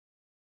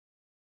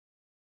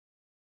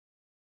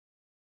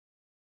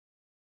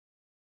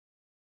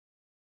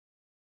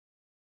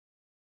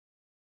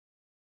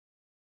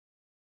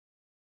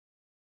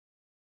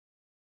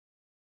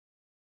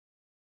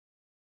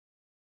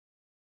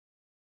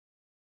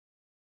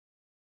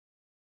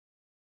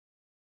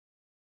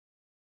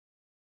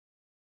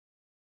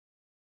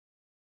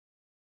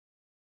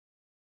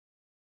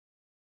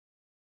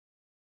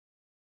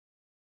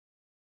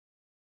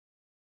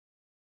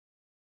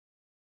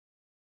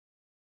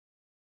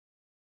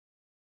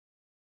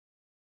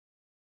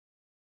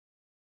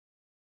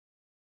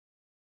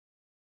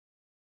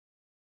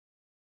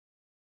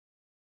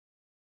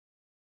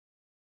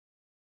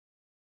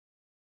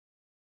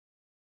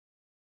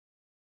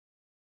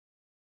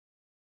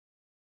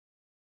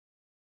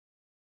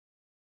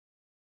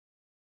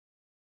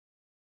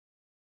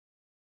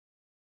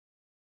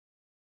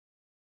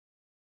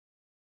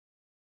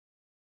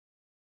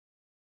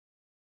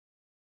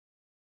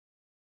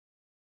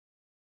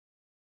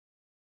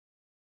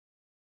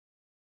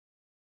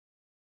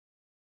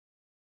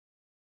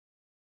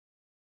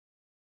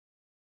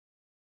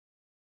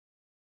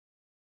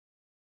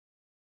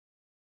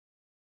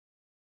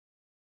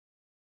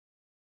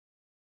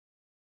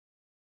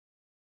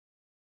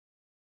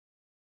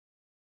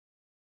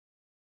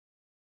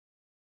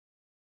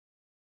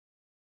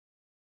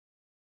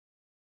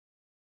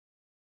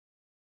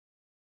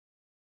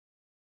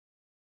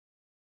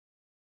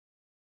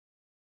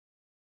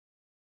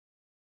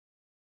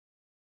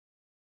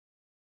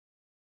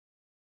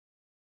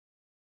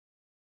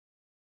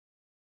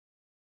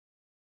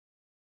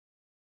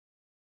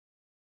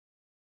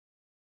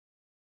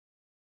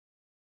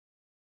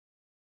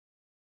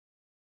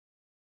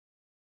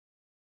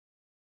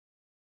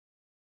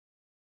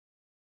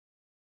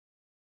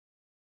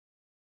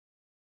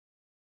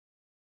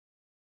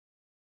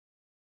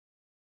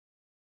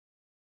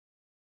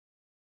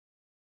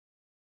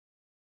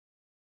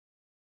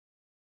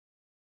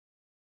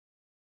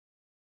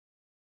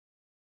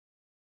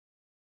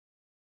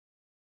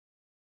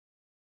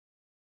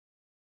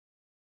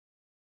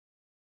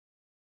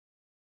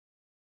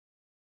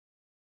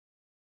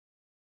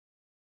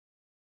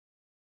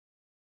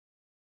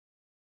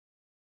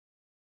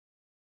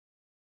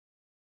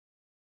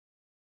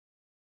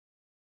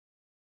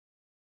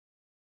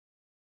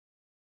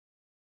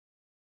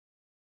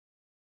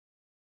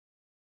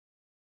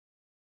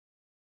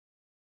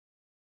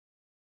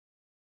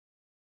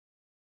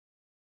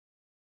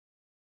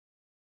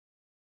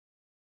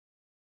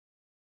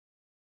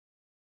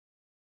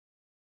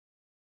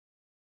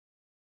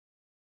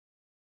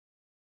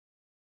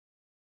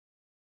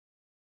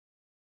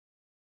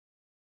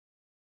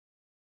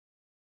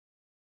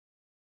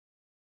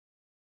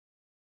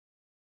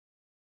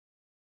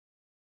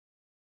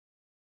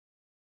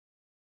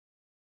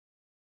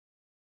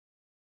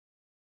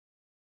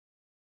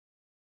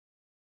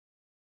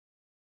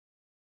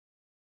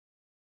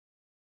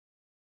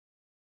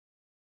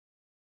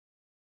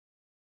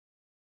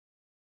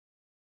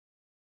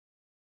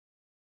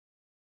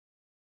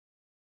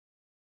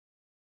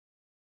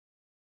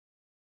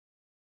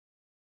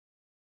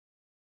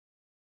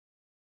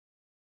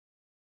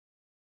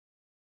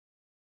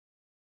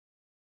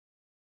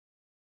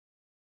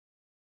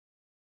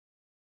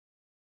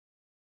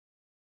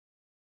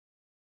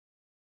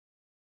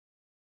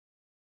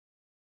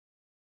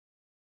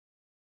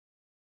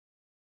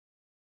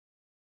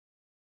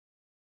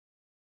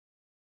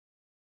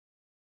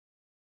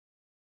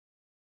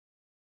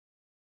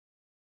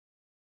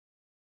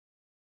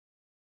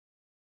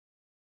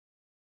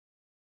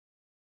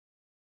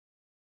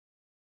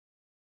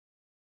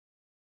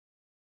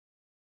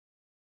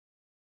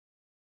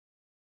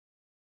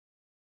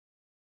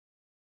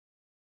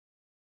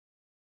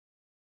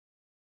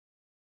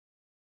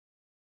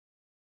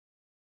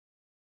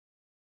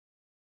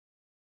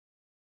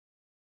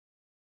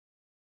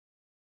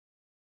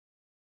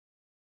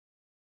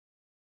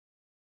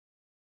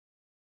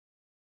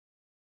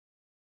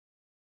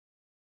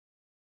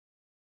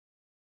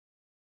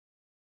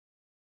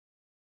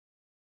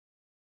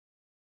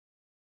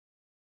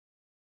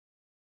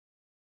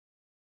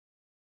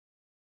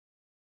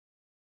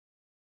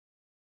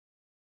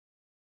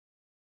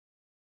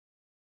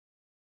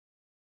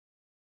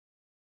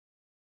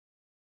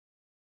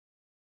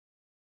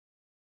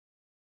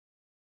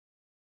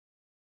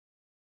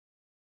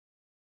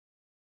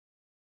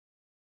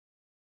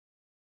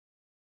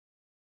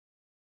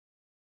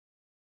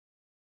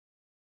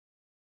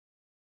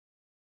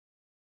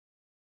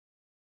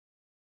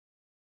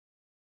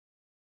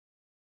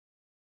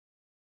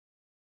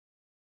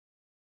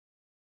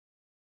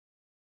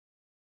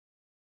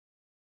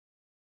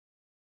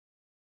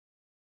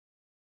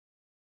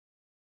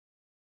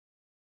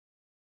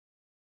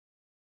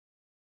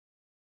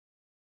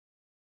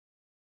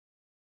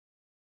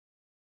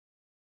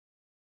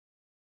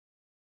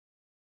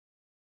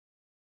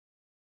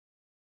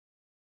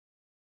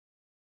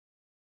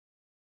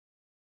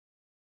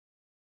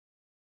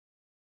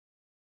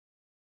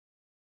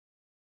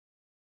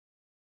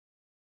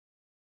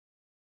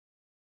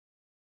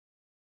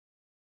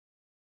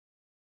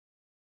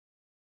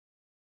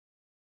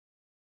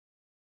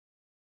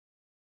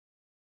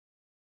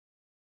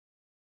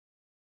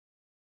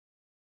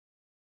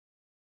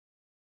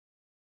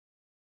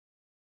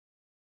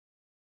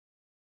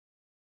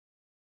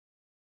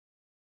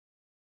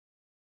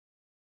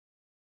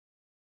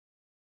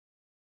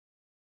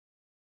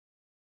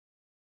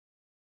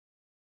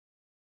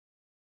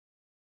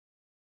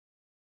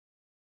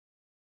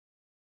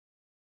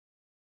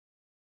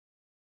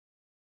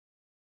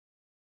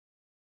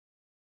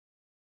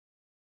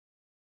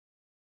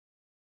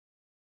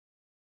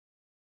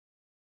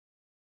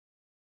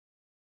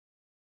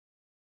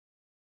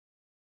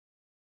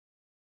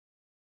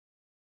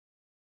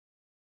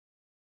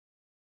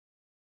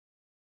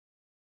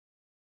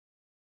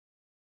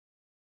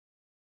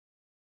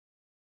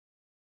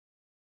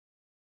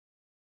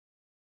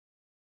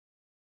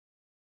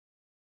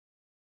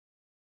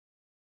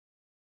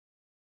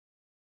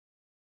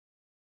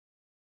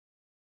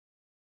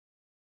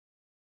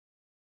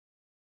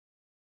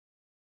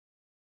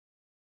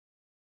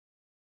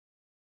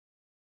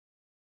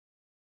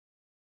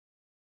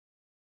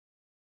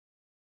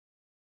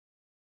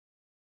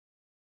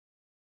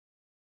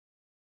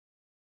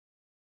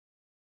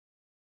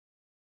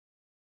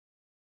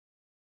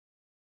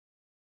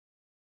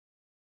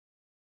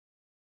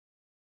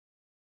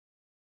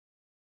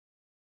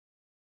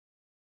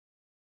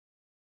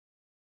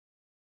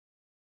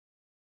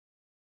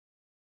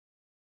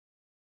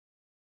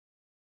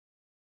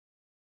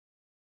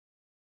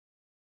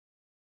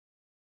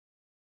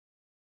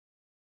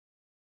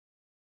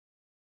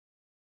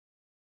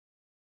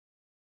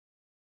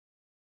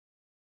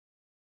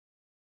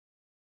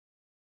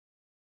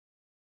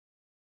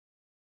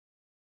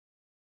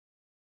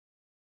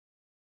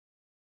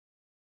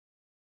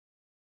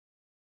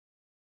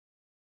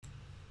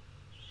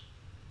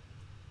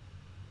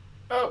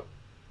Oh,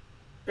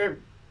 hey,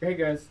 hey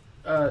guys.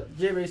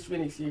 J-Race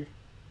Phoenix here.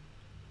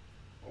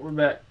 We're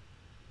back.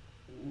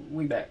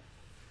 We back.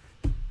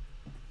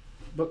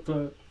 Book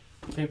club.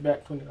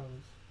 Paperback $20.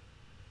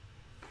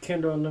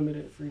 Kindle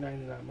Unlimited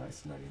 $3.99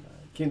 minus 99.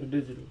 Kindle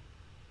Digital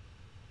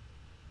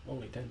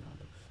only $10.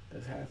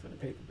 That's half of the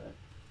paperback.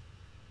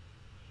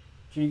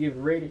 Can you give it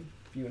a rating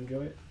if you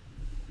enjoy it?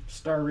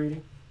 Star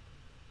rating.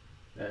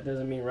 That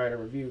doesn't mean write a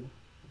review.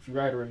 If you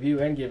write a review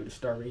and give it a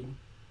star rating,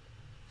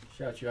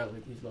 shout you out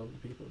like these lovely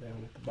people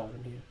down at the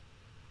bottom here.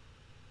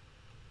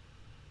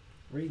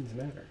 Ratings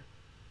matter.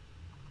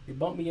 They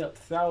bump me up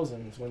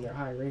thousands when they're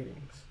high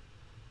ratings.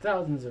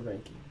 Thousands of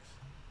rankings.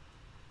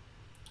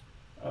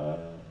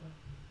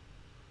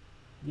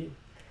 Yeah.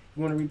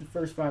 You want to read the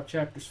first 5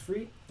 chapters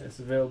free? That's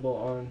available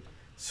on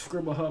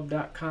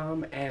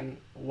scribblehub.com and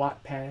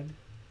Wattpad.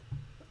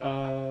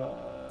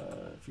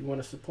 If you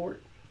want to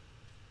support,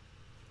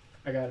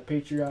 I got a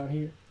Patreon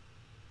here.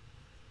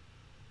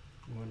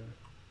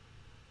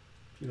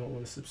 If you don't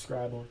want to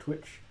subscribe on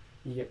Twitch,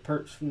 you get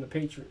perks from the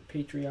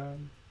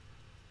Patreon.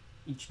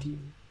 Each tier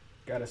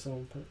got its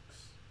own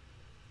perks,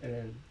 and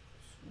then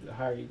the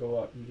higher you go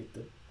up, you get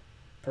the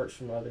perks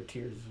from other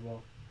tiers as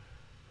well.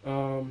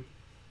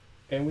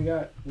 And we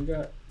got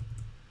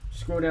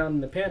scroll down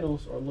in the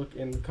panels or look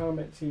in the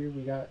comments here.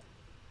 We got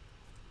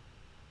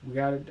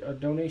a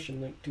donation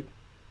link too.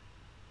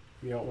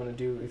 If you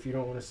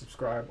don't want to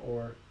subscribe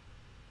or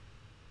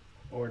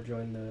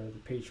join the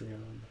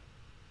Patreon.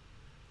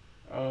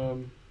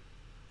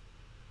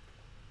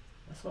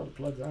 That's all the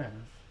plugs I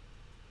have.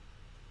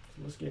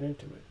 So let's get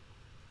into it.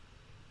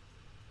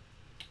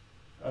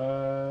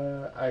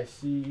 I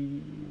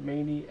see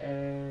Maney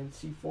and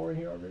C4 in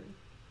here already.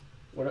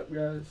 What up,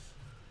 guys?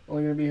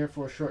 Only gonna be here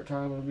for a short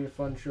time. It'll be a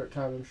fun short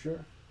time, I'm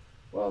sure.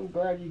 Well, I'm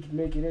glad you could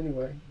make it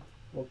anyway.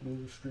 Welcome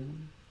to the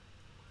stream.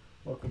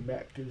 Welcome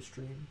back to the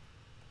stream.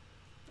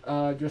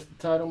 Just the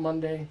title,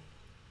 Monday.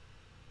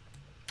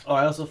 Oh,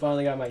 I also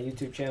finally got my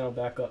YouTube channel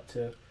back up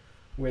to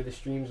where the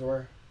streams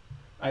were.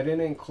 I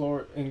didn't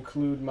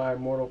include my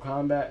Mortal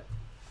Kombat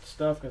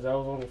stuff because that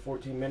was only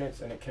 14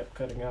 minutes and it kept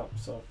cutting out,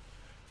 so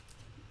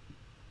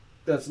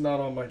that's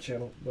not on my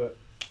channel, but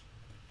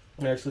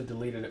I actually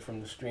deleted it from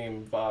the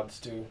stream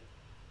VODs too.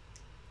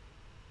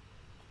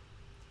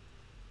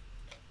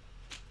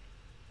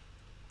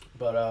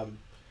 But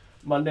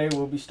Monday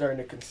we'll be starting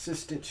a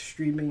consistent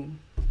streaming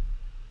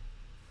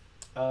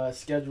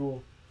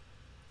schedule.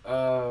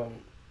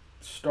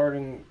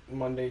 Starting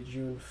Monday,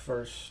 June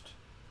 1st,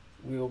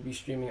 we will be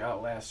streaming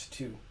Outlast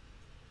 2.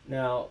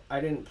 Now,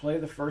 I didn't play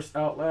the first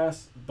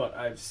Outlast, but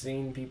I've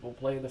seen people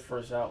play the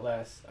first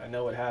Outlast. I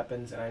know what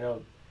happens,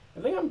 and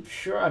I'm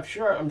sure I've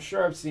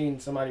seen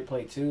somebody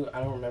play 2.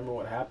 I don't remember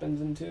what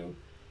happens in 2.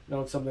 I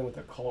know it's something with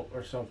a cult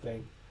or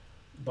something.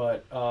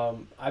 But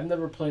I've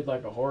never played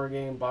like a horror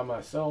game by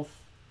myself,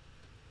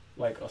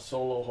 like a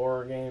solo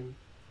horror game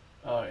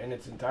in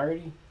its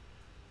entirety.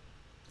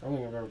 I don't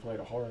think I've ever played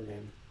a horror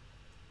game.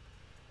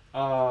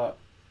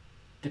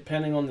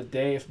 Depending on the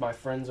day, if my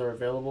friends are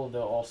available,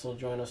 they'll also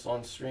join us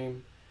on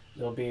stream.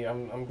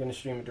 I'm gonna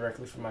stream it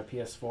directly from my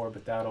PS4,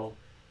 but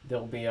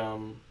they'll be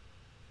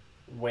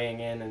weighing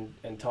in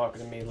and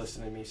talking to me,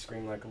 listening to me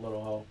scream like a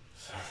little hoe.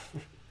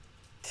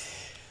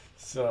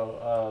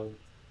 So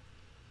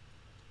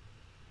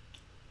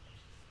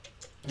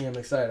yeah, I'm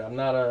excited. I'm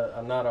not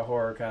a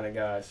horror kind of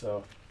guy,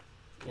 so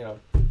you know.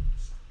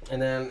 And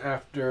then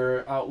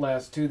after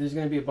Outlast 2, there's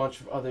going to be a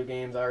bunch of other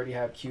games I already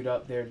have queued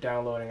up. They're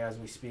downloading as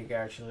we speak,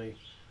 actually.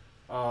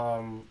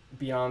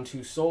 Beyond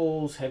Two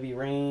Souls, Heavy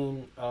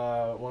Rain.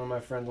 One of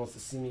my friends wants to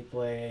see me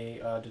play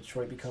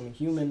Detroit Becoming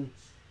Human.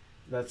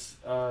 That's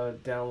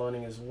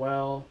downloading as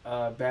well.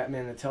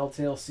 Batman the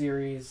Telltale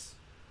series.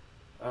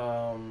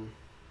 Yeah.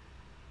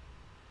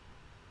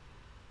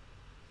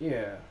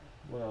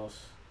 What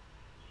else?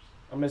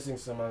 I'm missing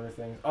some other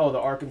things. Oh, the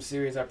Arkham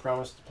series I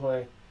promised to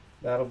play.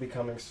 That'll be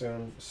coming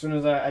soon. As soon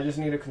as I just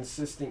need a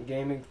consistent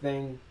gaming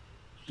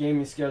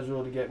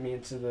schedule to get me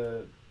into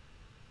the,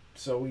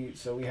 so we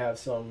have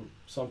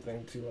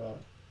something to,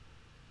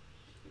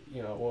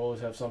 we'll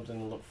always have something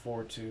to look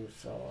forward to.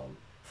 So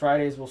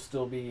Fridays will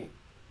still be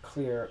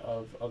clear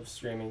of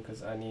streaming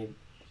because I need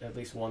at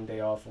least one day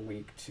off a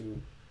week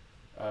to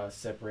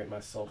separate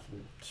myself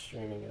from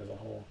streaming as a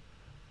whole.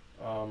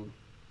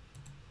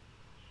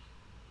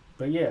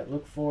 But yeah,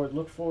 look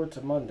forward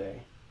to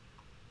Monday.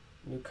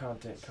 New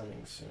content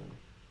coming soon.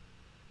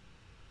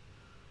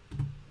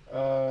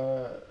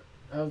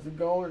 How's it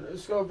going?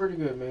 It's going pretty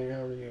good, man.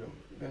 How are you?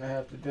 You're gonna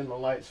have to dim the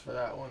lights for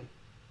that one.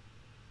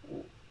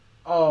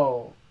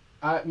 Oh,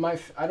 I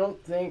don't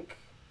think.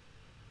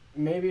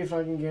 Maybe if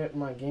I can get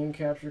my game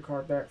capture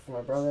card back from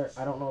my brother,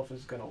 I don't know if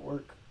it's gonna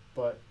work,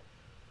 but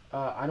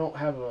I don't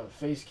have a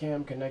face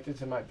cam connected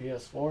to my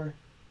PS4,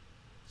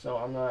 so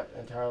I'm not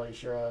entirely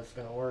sure how it's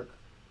gonna work.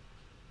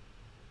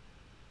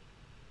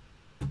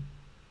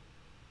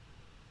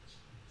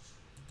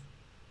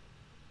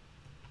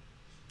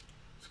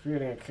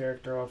 Creating a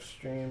character off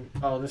stream.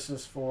 Oh, this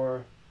is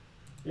for,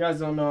 you guys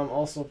don't know, I'm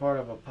also part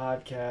of a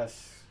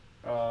podcast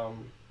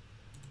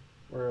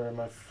where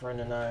my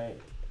friend and I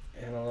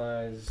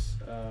analyze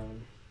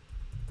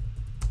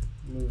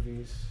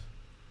movies.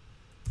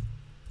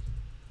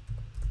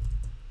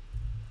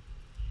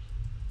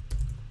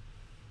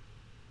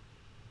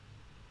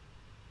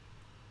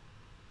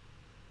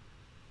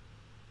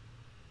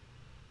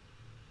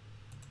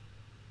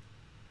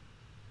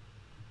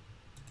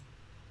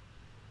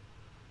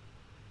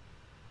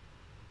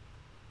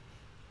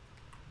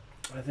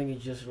 I think he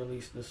just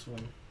released this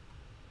one.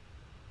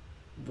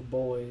 The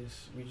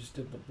Boys. We just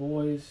did The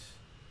Boys.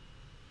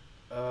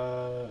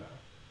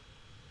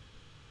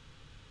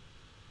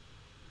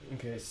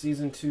 Okay,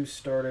 season 2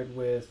 started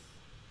with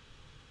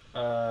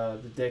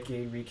the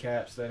decade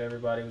recaps that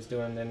everybody was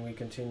doing. Then we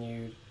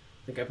continued.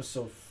 I think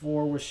episode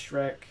 4 was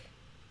Shrek.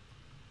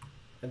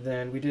 And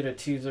then we did a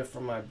teaser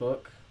for my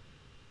book.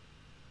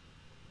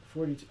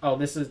 42. Oh,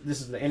 this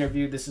is the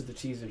interview. This is the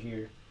teaser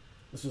here.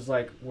 This was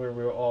like where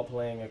we were all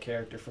playing a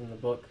character from the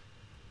book.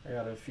 I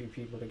got a few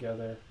people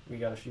together. We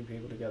got a few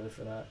people together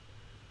for that.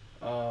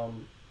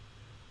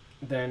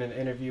 Then an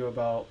interview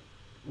about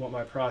what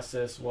my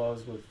process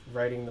was with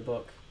writing the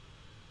book.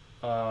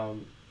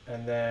 And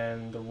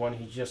then the one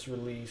he just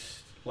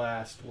released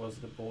last was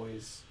The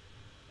Boys,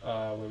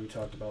 where we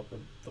talked about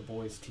the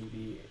Boys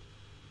TV,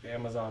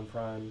 Amazon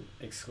Prime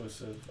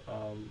exclusive.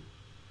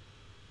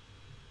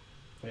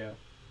 Yeah.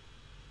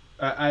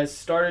 I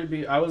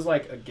was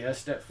like a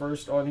guest at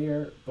first on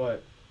here,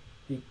 but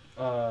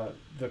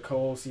the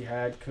co-host he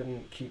had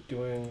couldn't keep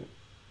doing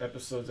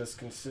episodes as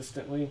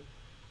consistently,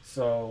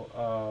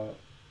 so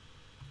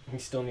he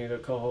still needed a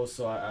co-host.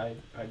 So I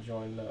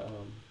joined the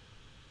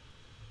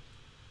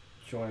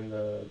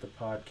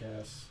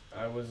podcast.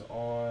 I was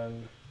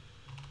on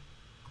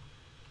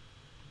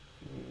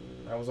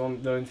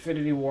the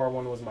Infinity War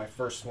one. Was my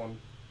first one,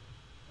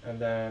 and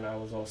then I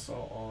was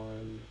also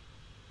on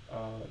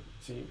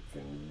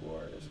Infinity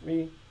War is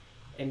me.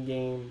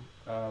 Endgame,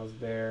 I was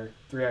there.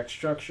 3-Act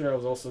Structure, I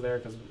was also there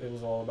because it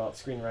was all about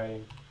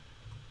screenwriting.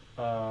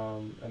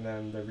 And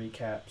then the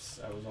recaps,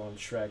 I was on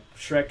Shrek.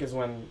 Shrek is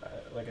when,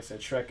 like I said,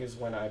 Shrek is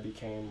when I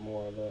became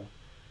more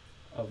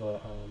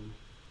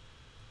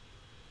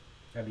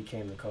I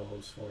became the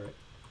co-host for it.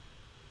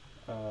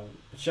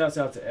 Shouts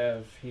out to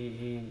Ev.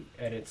 He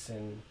edits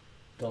and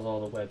does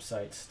all the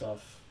website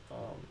stuff.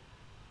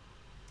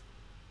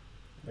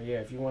 But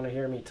yeah, if you want to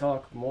hear me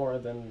talk more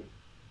than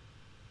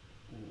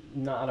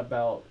not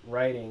about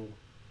writing,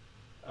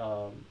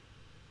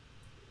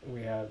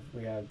 we have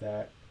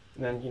that.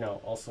 And then,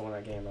 also when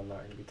I game, I'm not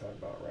going to be talking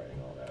about writing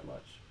all that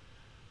much.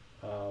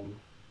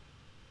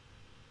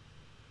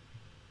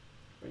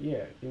 But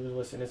yeah, you was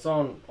listening. It's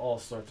on all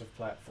sorts of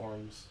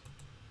platforms.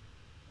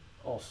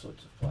 Let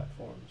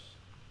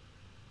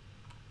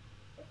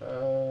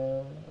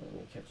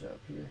me catch up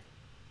here.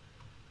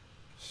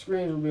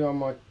 Screens will be on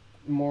my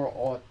more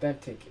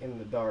authentic in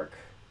the dark.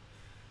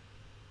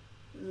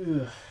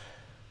 Ugh.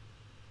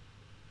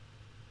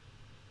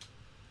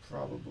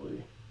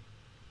 Probably.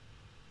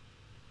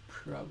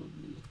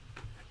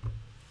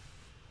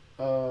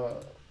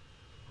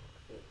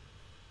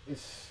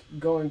 It's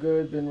going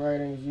good. Been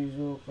writing as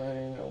usual.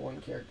 Planning a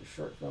 1-character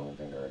short film. I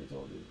think I already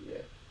told you.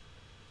 Yeah.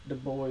 The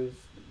Boys.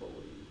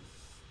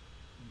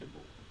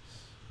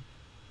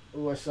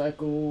 Ooh, I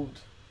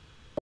cycled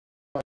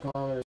 5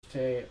 kilometers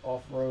today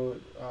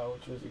off-road,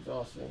 which was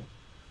exhausting.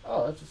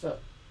 Oh, that's what's up.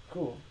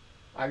 Cool.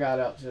 I got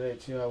out today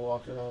too. I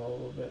walked around a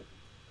little bit.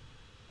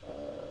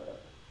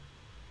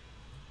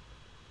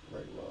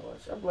 Right, well,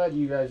 I'm glad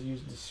you guys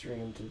use the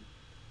stream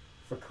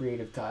for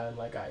creative time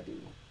like I do.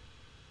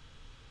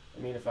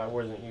 I mean, if I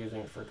wasn't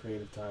using it for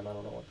creative time, I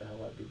don't know what the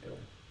hell I'd be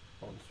doing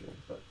on stream.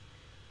 But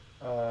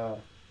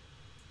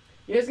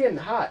yeah, it's getting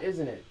hot,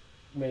 isn't it,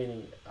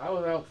 Manny?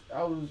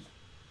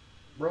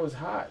 Bro, it's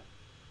hot.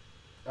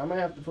 I might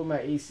have to put my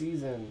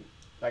ACs in.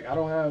 Like, I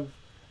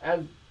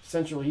have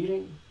central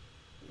heating.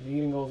 The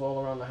heating goes all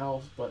around the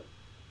house, but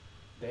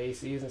the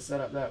AC isn't set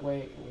up that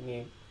way. We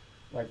need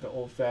like the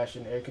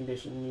old-fashioned air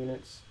conditioning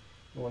units.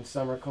 And when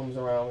summer comes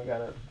around, we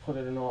gotta put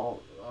it in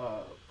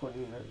put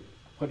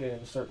it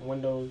in certain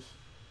windows.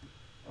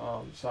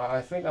 So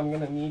I think I'm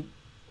gonna need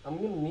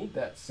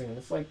that soon.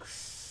 It's like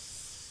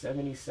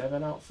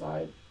 77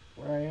 outside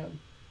where I am,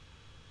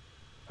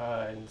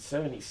 and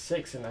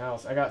 76 in the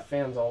house. I got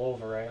fans all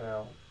over right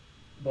now,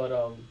 but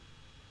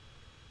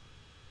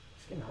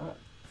it's getting hot.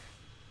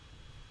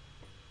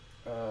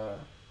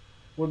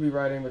 Would be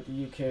riding, but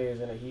the UK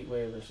is in a heat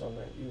wave or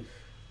something. Eesh.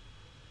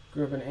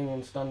 Grew up in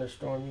England's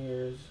thunderstorm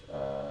years.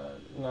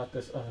 Not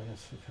this. Oh,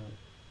 yes,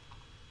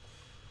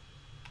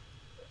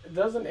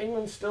 doesn't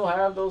England still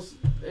have those?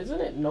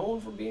 Isn't it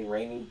known for being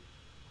rainy?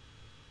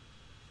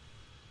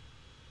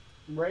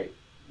 Right,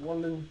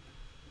 London,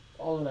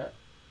 all of that,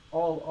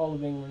 all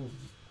of England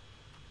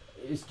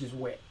is just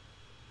wet.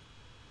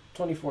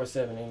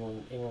 24/7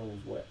 England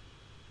is wet.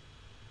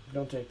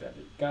 Don't take that,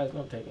 guys.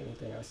 Don't take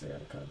anything I say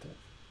out of context.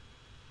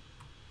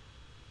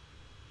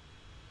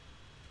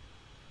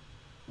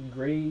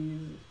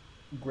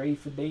 Grays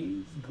for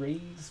days.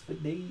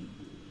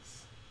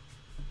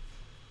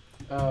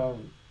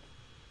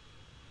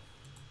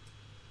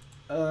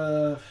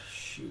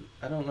 Shoot.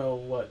 I don't know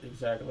what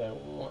exactly I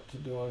want to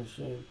do on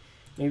stream.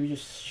 Maybe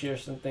just share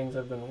some things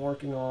I've been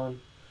working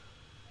on.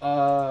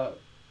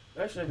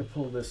 Actually, I could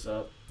pull this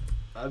up.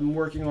 I'm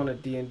working on a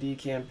D&D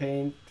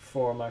campaign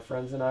for my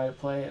friends and I to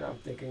play, and I'm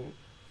thinking,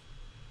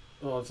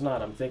 well, it's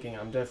not I'm thinking,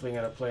 I'm definitely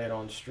going to play it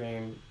on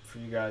stream for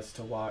you guys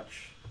to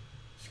watch.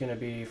 It's going to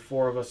be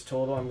 4 of us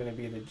total. I'm going to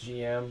be the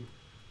GM,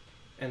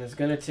 and it's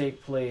going to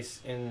take place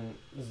in,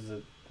 this is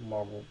a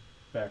Marvel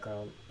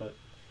background, but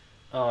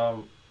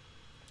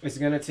it's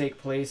going to take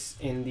place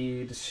in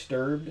the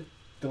Disturbed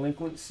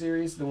Delinquent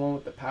series, the one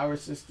with the power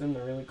system,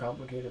 the really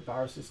complicated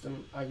power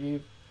system I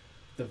gave,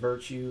 the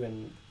virtue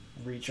and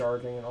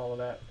recharging and all of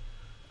that.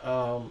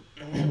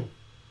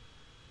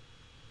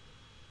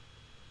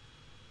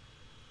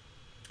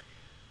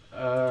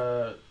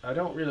 I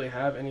don't really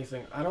have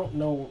anything. I don't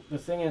know. The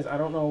thing is, I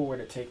don't know where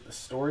to take the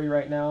story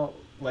right now.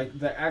 Like,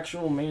 the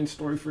actual main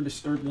story for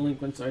Disturbed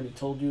Delinquents, I already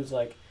told you, is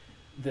like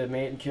the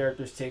main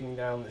characters taking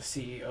down the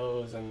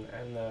CEOs and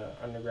the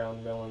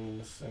underground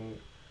villains and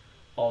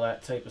all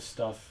that type of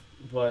stuff.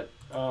 But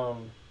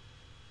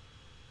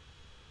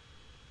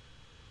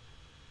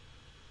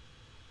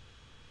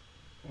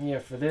yeah,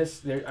 for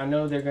this, I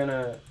know they're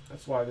gonna.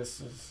 That's why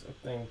this is a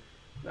thing.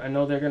 I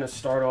know they're gonna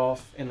start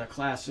off in the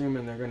classroom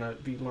and they're gonna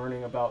be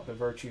learning about the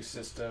virtue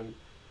system,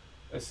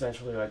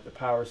 essentially like the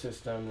power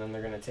system. Then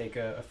they're gonna take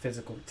a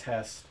physical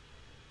test,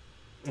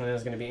 and then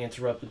it's gonna be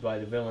interrupted by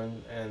the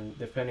villain. And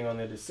depending on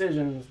their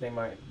decisions, they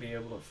might be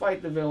able to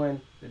fight the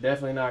villain. They're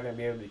definitely not gonna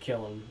be able to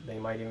kill him. They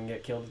might even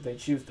get killed if they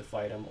choose to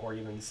fight him or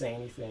even say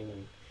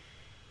anything.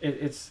 And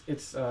it's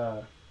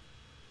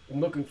I'm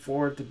looking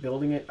forward to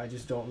building it. I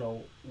just don't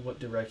know what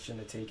direction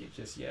to take it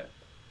just yet.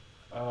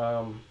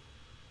 I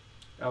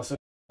also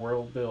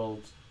world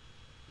build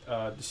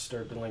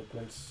Disturb a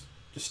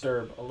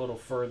little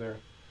further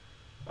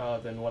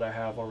than what I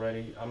have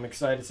already. I'm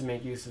excited to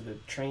make use of the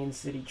Train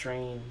City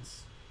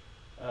trains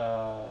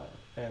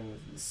and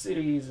the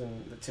cities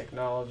and the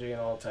technology and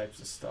all types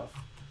of stuff.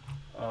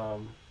 I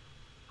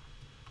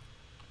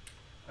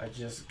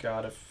just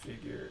gotta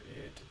figure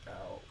it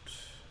out.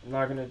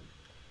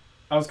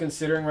 I was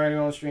considering writing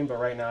on stream, but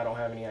right now I don't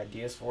have any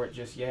ideas for it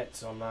just yet,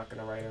 so I'm not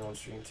gonna write it on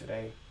stream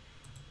today.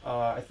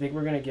 I think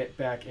we're gonna get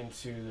back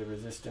into the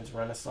Resistance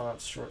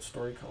Renaissance short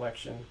story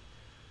collection.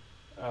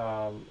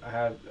 I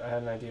had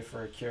an idea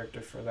for a character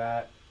for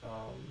that.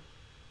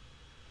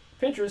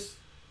 Pinterest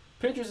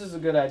is a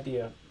good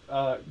idea.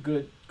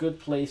 Good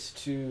place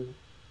to,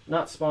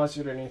 not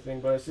sponsored or anything,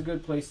 but it's a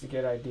good place to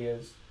get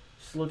ideas.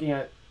 Just looking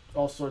at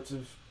all sorts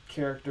of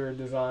character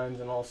designs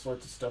and all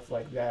sorts of stuff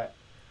like that.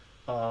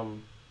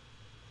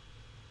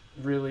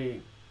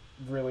 Really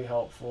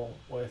helpful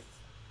with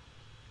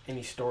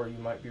any story you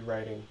might be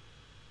writing.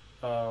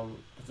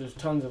 There's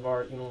tons of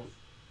art,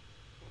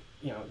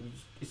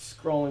 it's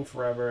scrolling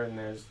forever, and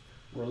there's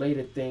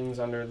related things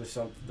under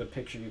the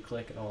picture you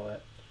click and all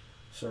that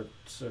sort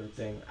of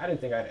thing. I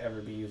didn't think I'd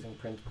ever be using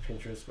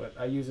Pinterest, but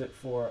I use it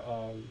for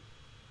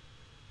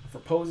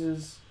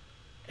poses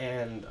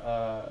and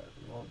the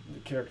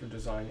character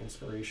design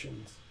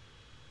inspirations.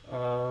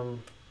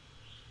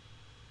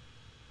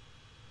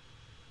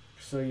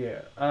 So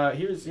yeah,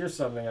 here's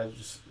something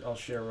I'll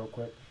share real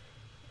quick.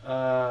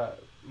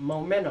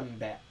 Momentum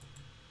Bat.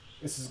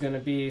 This is gonna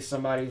be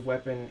somebody's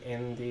weapon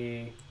in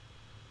the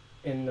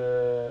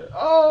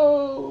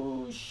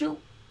oh shoot,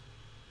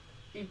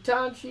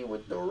 Itachi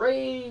with the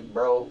raid,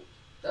 bro.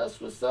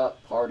 That's what's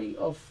up. Party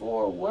of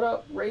 4. What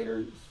up,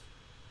 Raiders?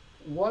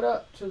 What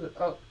up to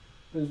the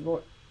there's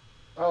more.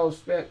 Oh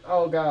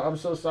god, I'm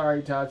so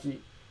sorry, Itachi.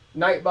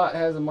 Nightbot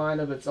has a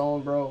mind of its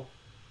own, bro.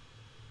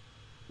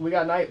 We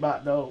got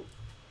Nightbot though.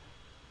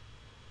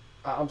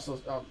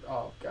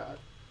 Oh god.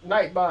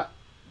 Nightbot,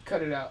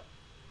 cut it out.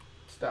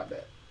 Stop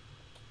that.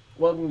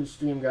 Welcome to the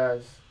stream,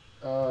 guys.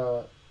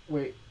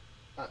 Wait.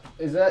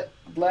 Is that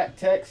black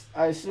text?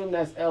 I assume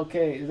that's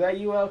LK. Is that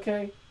you,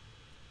 LK?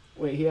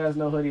 Wait, he has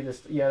no hoodie.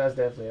 Yeah, that's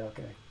definitely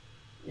LK.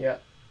 Yeah.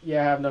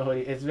 Yeah, I have no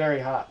hoodie. It's very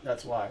hot.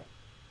 That's why.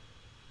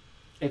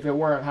 If it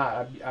weren't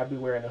hot, I'd be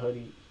wearing a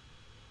hoodie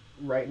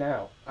right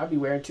now. I'd be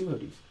wearing 2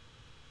 hoodies.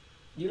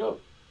 You don't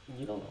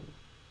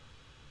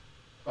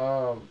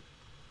know.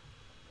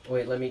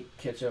 Wait, let me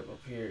catch up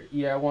here.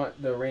 Yeah, I want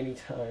the rainy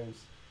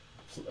times.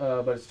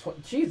 But it's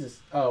Jesus.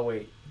 Oh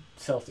wait,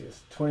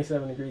 Celsius.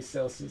 27 degrees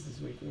Celsius this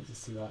week. It's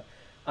just too hot.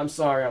 I'm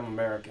sorry. I'm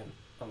American.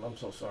 I'm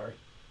so sorry.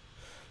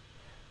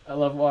 I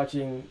love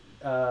watching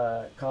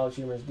College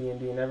Humor's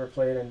D&D. Never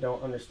played and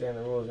don't understand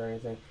the rules or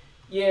anything.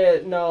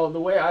 Yeah, no. The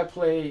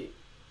way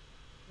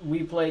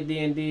we play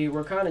D&D.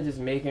 We're kind of just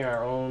making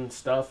our own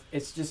stuff.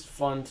 It's just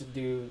fun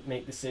to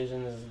make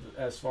decisions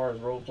as far as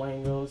role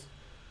playing goes.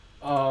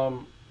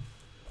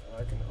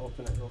 I can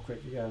open it real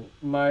quick again.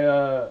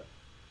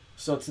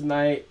 So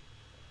tonight,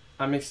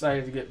 I'm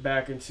excited to get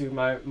back into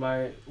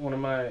one of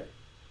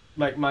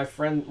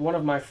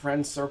my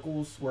friend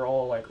circles. We're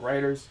all like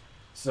writers.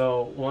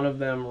 So one of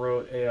them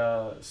wrote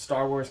a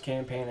Star Wars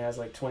campaign. It has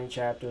like 20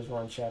 chapters. We're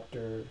on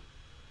chapter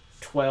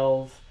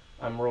 12.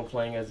 I'm role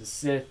playing as a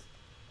Sith.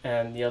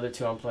 and the other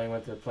two I'm playing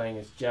with, they're playing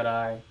as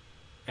Jedi,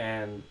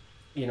 and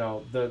you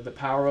know the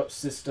power up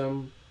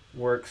system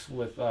works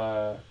with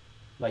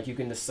like you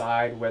can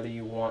decide whether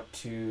you want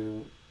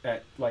to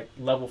at like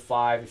level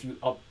 5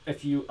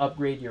 if you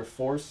upgrade your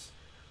force.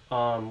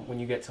 When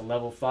you get to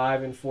level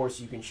 5 in force,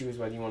 you can choose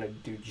whether you want to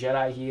do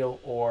Jedi heal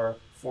or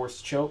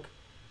force choke.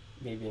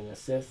 Me being a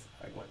Sith,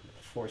 I went with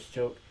force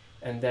choke.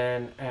 And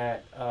then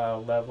at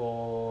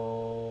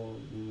level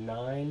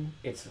 9,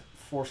 it's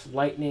force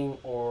lightning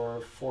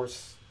or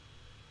force.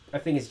 I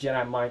think it's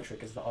Jedi mind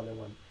trick is the other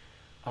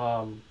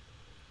one.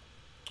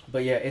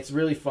 But yeah, it's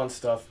really fun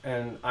stuff,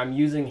 and I'm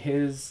using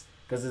his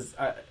because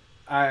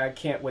I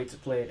can't wait to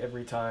play it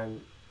every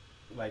time.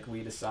 Like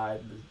we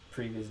decide the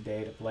previous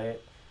day to play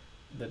it,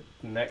 the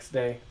next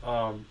day.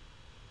 I'm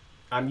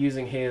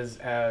using his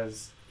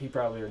as he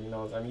probably already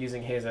knows. I'm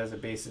using his as a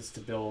basis to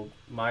build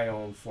my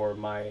own for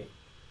my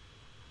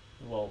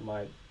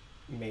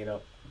made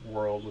up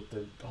world with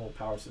the whole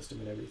power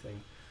system and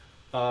everything.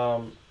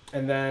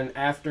 And then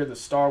after the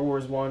Star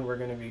Wars one, we're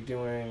going to be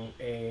doing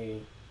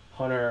a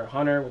Hunter x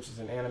Hunter, which is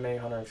an anime,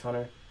 Hunter x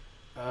Hunter,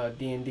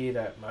 D&D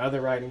that my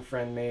other writing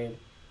friend made,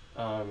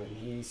 and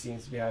he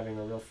seems to be having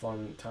a real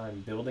fun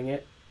time building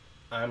it.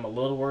 I'm a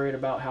little worried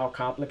about how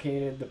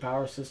complicated the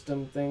power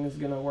system thing is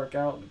going to work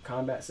out, the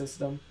combat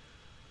system.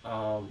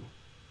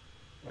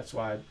 That's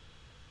why I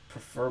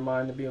prefer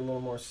mine to be a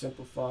little more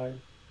simplified.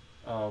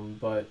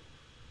 But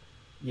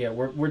yeah,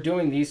 we're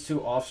doing these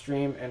two off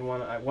stream, and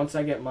once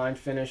I get mine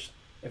finished,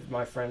 if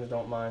my friends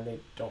don't mind, they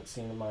don't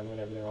seem to mind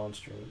whenever they're on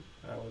stream.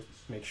 I always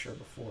make sure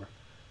before.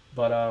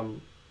 But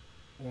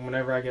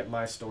whenever I get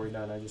my story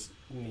done, I just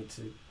need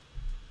to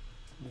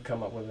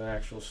come up with an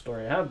actual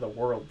story. I have the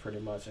world pretty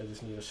much. I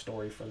just need a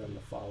story for them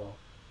to follow.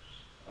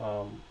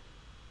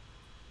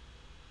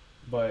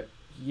 But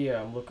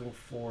yeah, I'm looking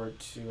forward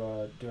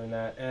to doing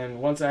that.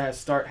 And once I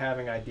start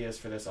having ideas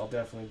for this, I'll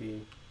definitely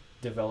be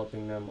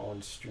developing them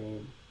on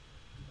stream,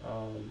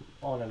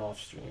 on and off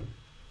stream.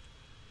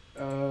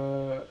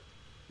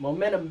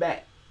 Momentum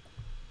bat.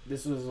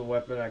 This was a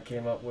weapon I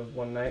came up with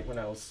one night when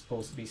I was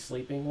supposed to be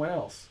sleeping. What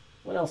else?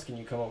 What else can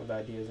you come up with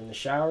ideas? In the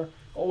shower?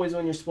 Always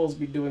when you're supposed to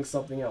be doing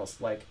something else,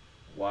 like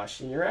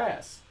washing your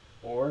ass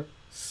or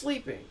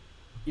sleeping.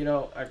 You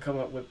know, I come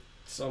up with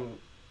some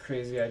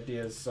crazy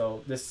ideas.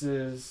 So this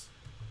is,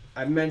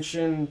 I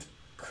mentioned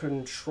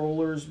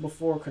controllers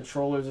before.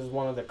 Controllers is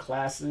one of the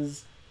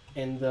classes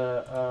in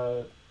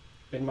the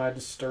in my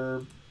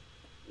Disturbed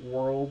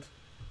world.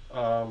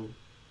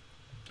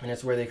 And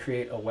it's where they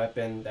create a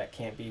weapon that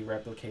can't be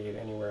replicated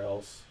anywhere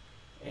else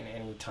in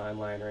any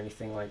timeline or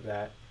anything like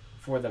that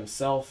for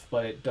themselves,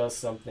 but it does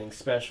something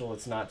special.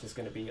 It's not just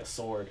going to be a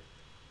sword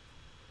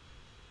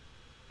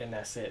and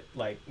that's it.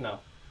 Like, no.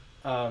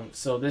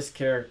 So this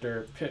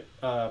character,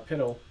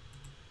 Piddle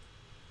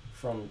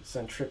from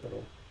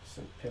Centripetal.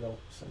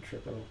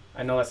 Centripetal.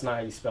 I know that's not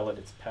how you spell it,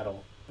 it's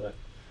pedal, but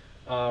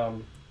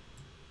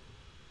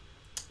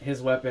his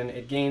weapon,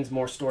 it gains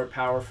more stored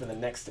power for the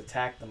next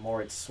attack the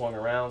more it's swung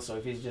around. So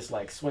if he's just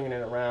like swinging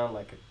it around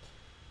like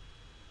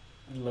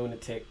a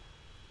lunatic,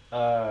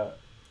 the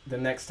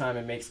next time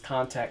it makes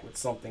contact with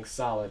something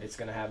solid, it's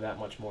going to have that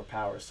much more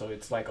power. So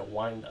it's like a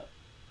wind-up.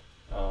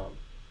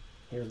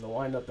 Here's the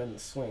wind-up and the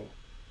swing.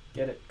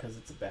 Get it? Because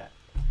it's a bat.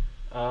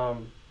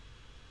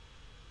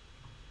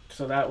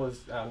 So that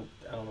was, I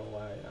don't know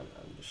why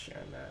I'm just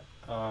sharing that.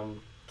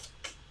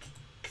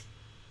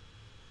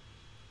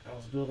 I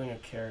was building a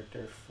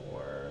character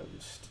for,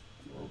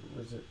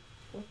 was it,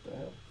 what the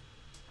hell?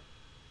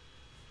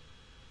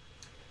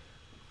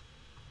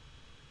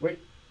 Wait.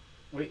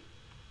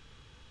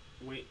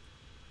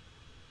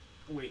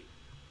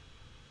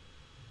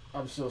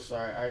 I'm so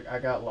sorry. I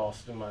got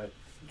lost in my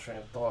train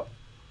of thought.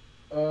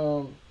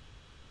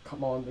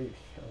 Come on, baby.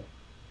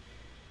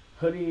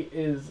 Hoodie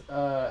is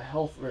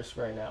health risk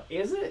right now.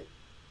 Is it?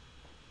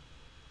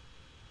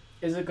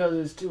 Is it because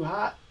it's too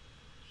hot?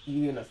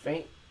 You gonna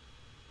faint?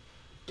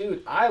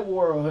 Dude, I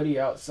wore a hoodie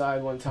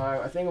outside one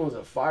time. I think it was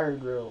a fire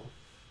grill.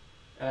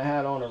 And I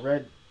had on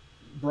a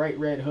bright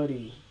red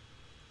hoodie.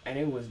 And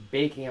it was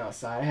baking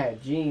outside. I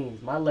had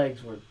jeans. My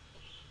legs were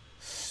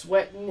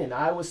sweating and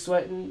I was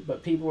sweating.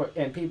 But people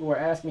were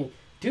asking me,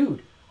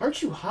 dude,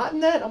 aren't you hot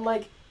in that? I'm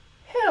like,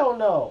 hell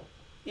no.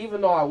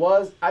 Even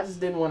though I just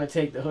didn't want to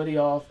take the hoodie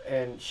off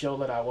and show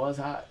that I was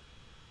hot.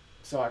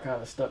 So I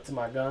kind of stuck to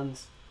my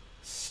guns.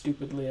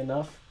 Stupidly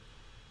enough.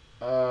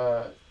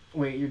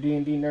 Wait, you're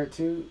D&D nerd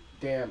too?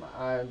 Damn,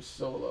 I'm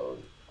so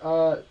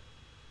low.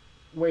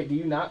 Wait, do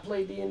you not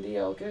play D&D?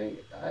 Okay,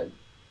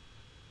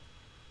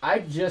 I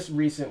just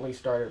recently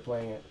started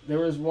playing it. There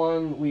was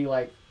one we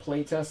like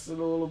play tested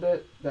a little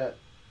bit. That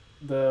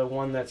the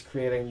one that's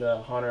creating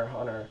the Hunter x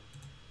Hunter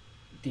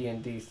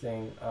D&D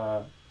thing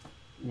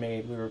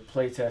made. We were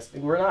play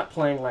testing. We're not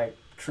playing like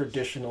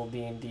traditional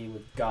D&D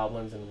with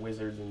goblins and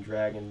wizards and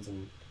dragons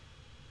and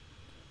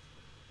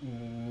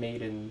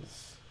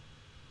maidens.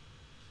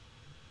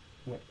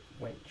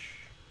 Wench.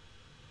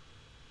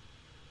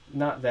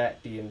 Not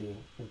that D&D.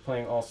 We're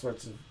playing all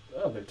sorts of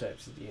other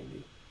types of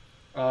D&D.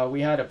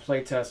 We had a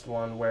playtest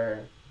one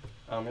where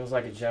It was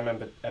like a gem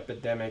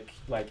epidemic.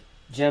 Like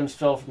gems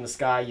fell from the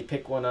sky. You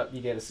pick one up,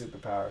 you get a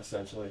superpower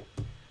essentially.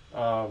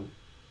 Um,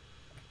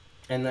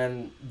 and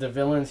then the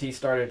villains he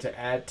started to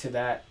add to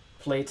that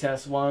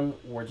playtest one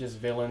were just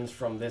villains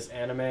from this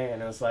anime,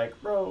 and it's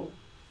like, bro,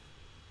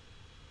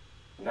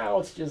 now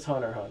it's just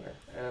Hunter x Hunter,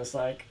 and it's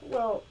like,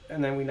 well,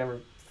 and then we never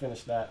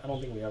finished that. I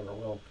don't think we ever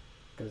will,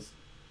 because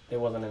there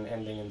wasn't an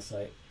ending in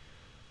sight.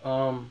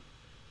 But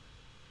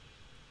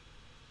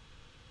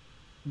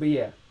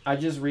yeah, I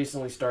just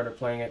recently started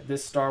playing it.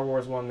 This Star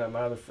Wars one that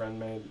my other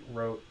friend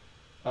wrote,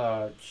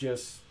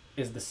 just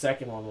is the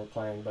second one we're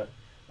playing. But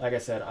like I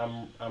said,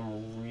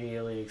 I'm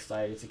really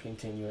excited to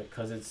continue it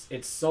because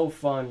it's so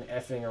fun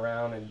effing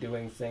around and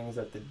doing things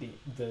that the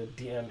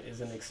DM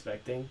isn't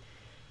expecting,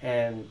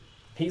 and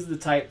he's the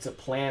type to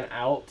plan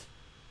out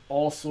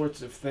all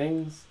sorts of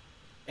things,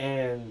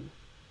 and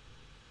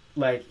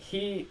like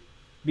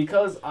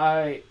because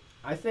I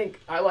think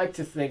I like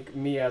to think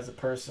me as a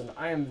person,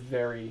 I am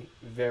very,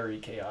 very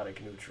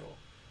chaotic neutral.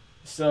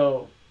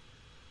 So,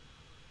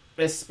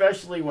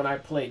 especially when I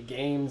play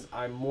games,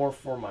 I'm more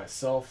for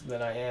myself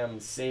than I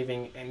am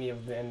saving any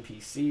of the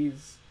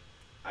NPCs.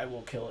 I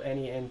will kill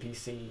any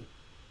NPC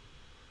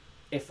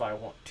if I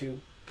want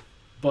to.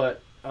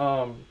 But,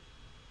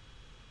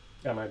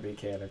 that might be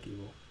chaotic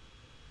evil.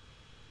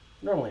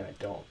 Normally I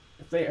don't.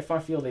 If I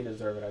feel they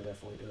deserve it, I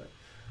definitely do it.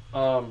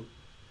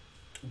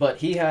 But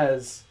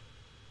he's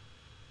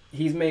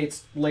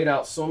laid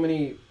out so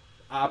many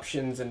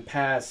options and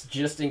paths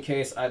just in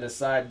case I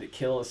decide to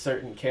kill a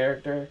certain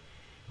character,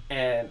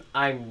 and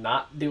I'm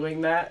not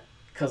doing that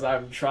because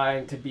I'm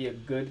trying to be a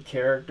good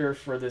character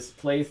for this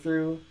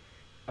playthrough.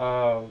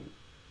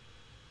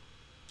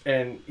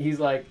 And he's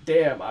like,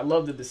 damn, I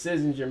love the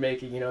decisions you're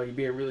making, you're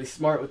being really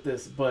smart with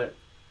this, but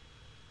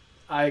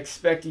I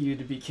expected you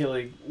to be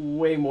killing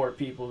way more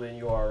people than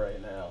you are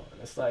right now. And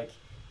it's like,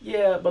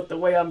 yeah, but the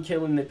way I'm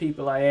killing the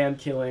people I am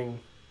killing,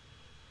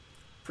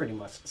 pretty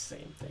much the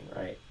same thing,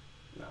 right?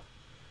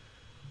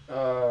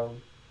 No.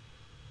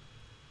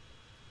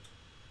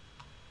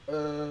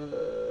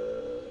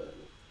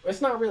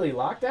 It's not really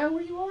lockdown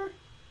where you are.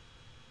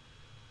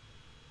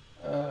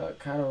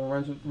 Kind of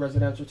a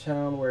residential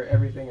town where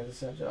everything is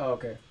essential. Oh,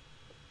 okay.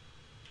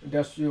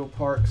 Industrial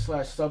park /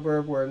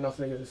 suburb where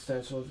nothing is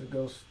essential. It's a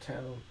ghost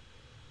town.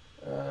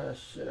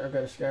 Shit, I've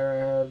got a scatter. I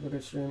have a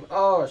good stream.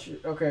 Oh,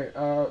 shit. Okay.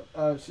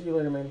 See you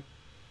later, man.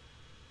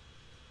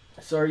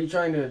 So are you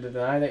trying to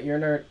deny that you're a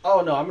nerd?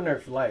 Oh, no, I'm a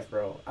nerd for life,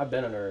 bro. I've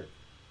been a nerd.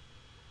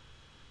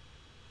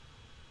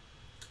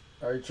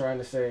 Are you trying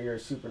to say you're a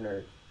super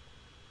nerd?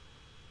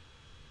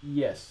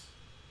 Yes.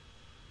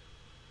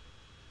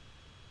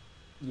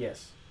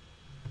 Yes.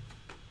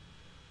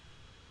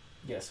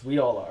 Yes, we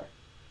all are.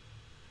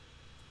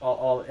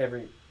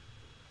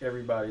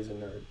 Everybody's a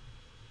nerd.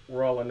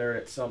 We're all a nerd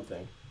at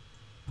something.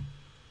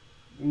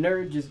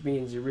 Nerd just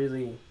means you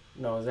really...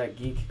 No, is that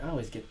geek? I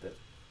always get the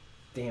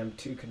damn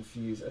two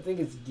confused. I think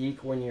it's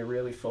geek when you're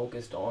really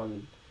focused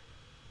on...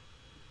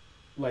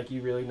 Like,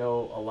 you really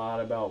know a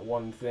lot about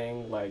one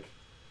thing. Like,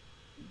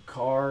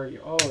 car...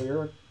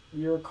 Oh,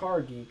 you're a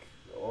car geek.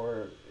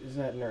 Or is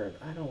that nerd?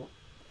 I don't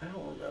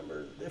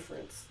remember the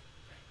difference.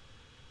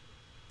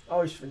 I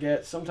always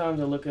forget. Sometimes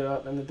I look it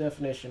up and the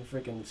definition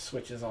freaking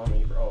switches on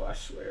me, bro. I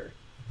swear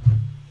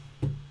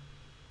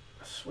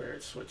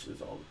it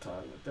switches all the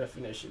time. The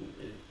definition,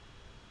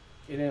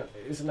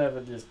 it's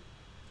never just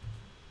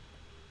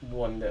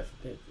one it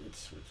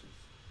switches.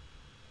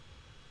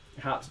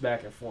 It hops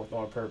back and forth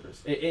on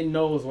purpose. It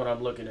knows when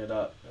I'm looking it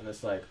up, and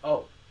it's like,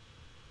 oh,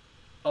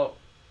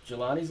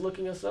 Jelani's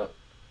looking us up.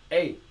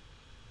 A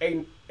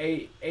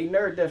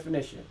nerd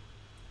definition.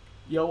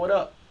 Yo, what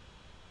up?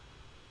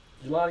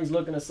 Jelani's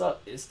looking us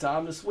up. It's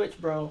time to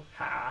switch, bro.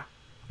 Ha!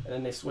 And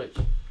then they switch.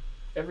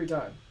 Every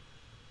time.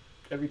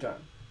 Every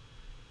time.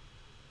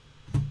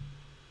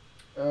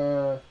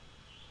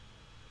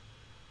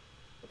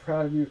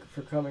 Proud of you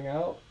for coming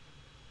out.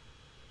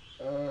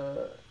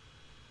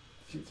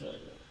 Few times.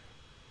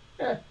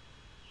 Yeah.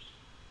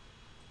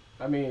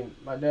 I mean,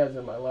 my dad's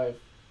in my life,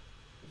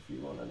 if you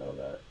want to know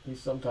that.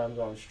 He's sometimes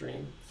on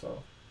stream,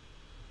 so.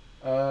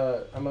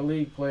 I'm a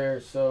League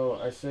player, so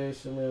I say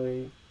some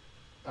really,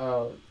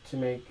 to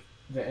make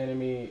the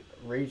enemy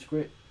rage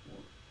quit.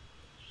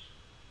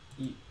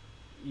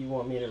 You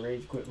want me to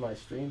rage quit my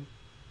stream?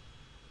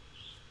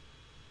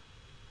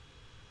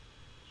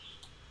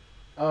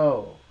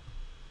 Oh,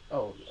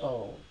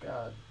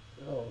 God,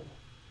 oh.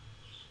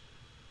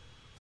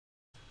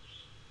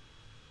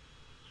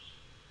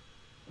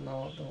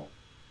 No, don't.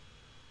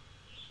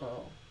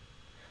 Oh.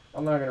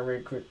 I'm not gonna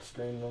rage quit the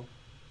stream, though.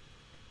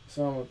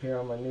 So I'm up here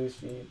on my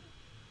newsfeed.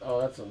 Oh,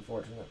 that's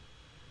unfortunate.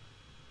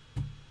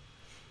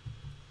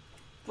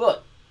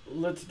 But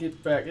let's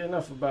get back.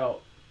 Enough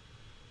about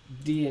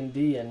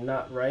D&D and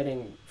not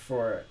writing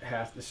for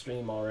half the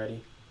stream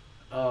already.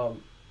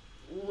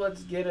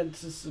 Let's get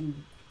into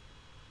some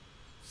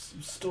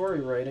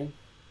story writing.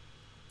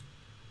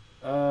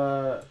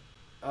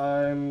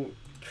 I'm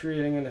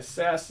creating an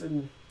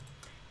assassin.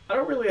 I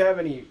don't really have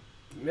any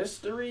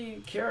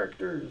mystery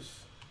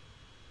characters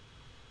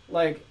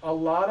like a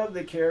lot of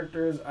the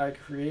characters I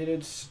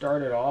created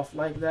started off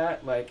like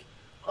that, like,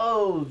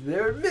 oh,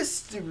 they're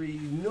mystery.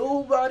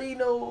 Nobody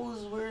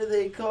knows where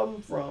they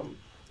come from.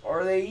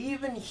 Are they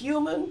even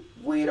human?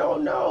 We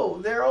don't know.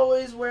 They're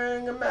always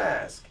wearing a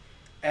mask.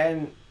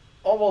 And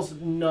almost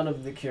none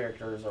of the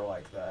characters are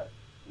like that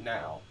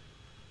now.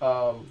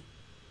 Oh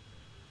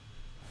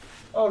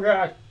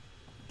god,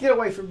 get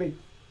away from me.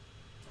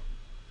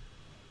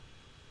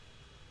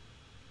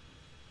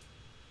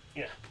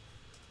 Yeah.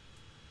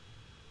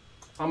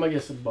 I'm gonna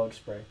get some bug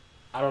spray.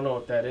 I don't know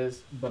what that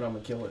is, but I'm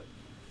gonna kill it.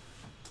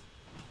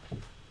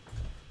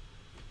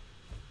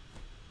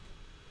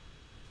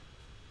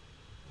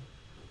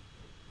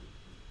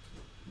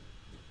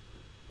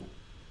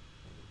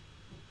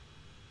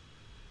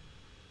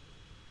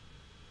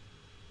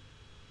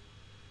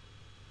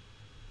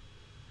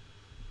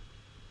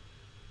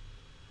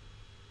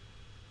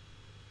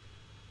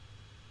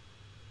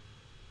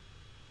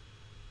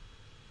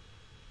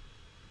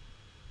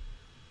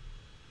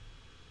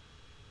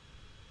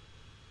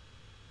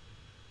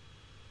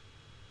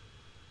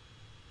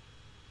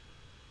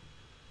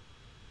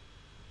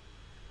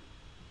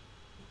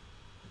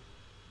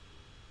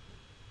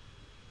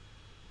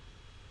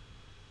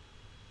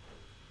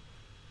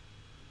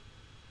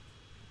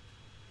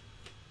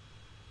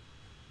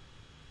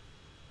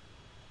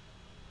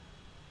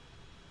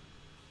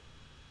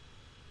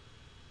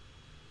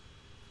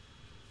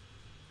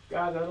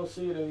 Guys, I don't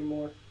see it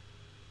anymore.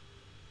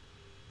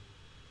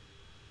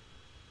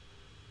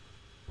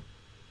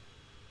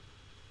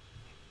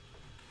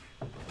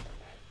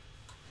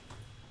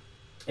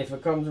 If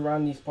it comes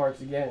around these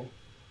parts again,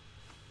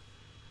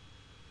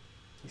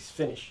 he's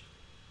finished.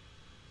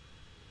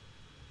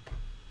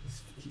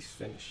 He's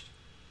finished.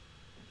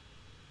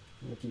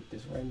 I'm gonna keep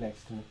this right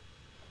next to me.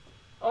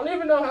 I don't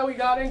even know how we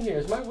got in here.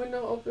 Is my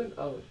window open?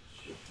 Oh,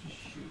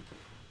 shoot.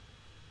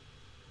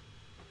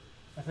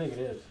 I think it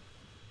is.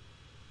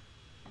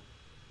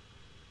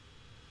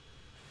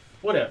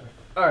 Whatever.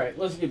 Alright,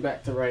 let's get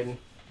back to writing.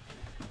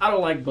 I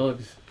don't like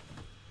bugs.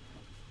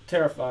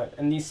 Terrified.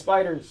 And these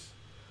spiders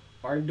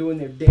aren't doing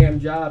their damn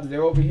jobs.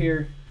 They're over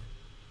here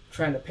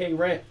trying to pay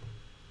rent.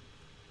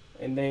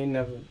 And they ain't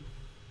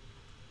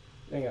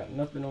got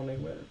nothing on their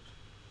webs.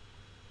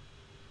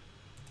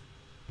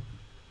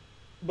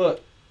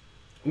 But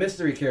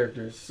mystery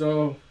characters.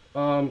 So,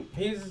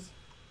 he's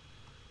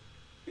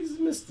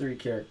a mystery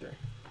character.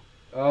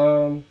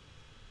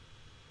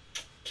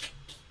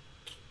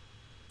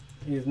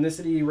 His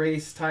ethnicity,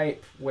 race,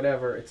 type,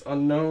 whatever. It's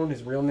unknown.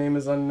 His real name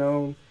is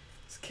unknown.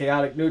 It's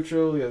chaotic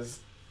neutral. He has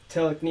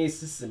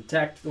telekinesis and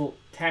tactile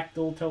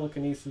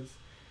telekinesis.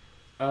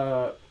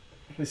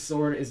 His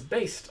sword is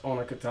based on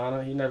a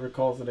katana. He never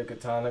calls it a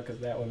katana because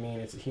that would mean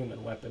it's a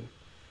human weapon.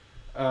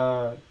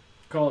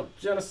 Called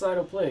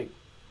Genocidal Plague.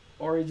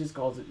 Or he just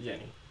calls it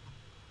Jenny.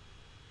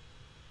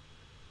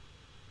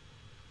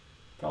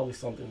 Probably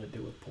something to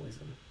do with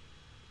poison.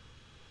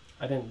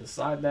 I didn't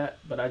decide that,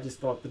 but I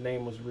just thought the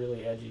name was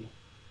really edgy.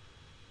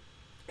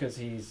 Because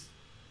he's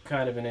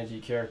kind of an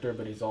edgy character,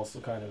 but he's also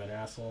kind of an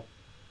asshole.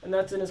 And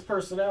that's in his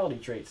personality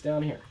traits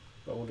down here.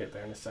 But we'll get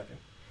there in a second.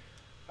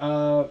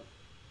 So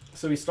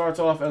he starts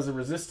off as a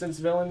resistance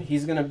villain.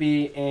 He's going to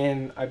be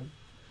in, I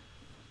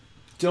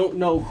don't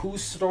know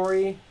whose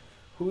story,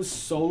 whose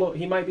solo.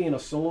 He might be in a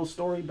solo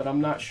story, but I'm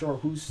not sure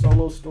whose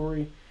solo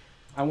story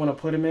I want to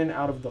put him in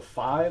out of the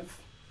 5.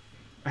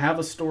 I have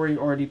a story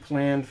already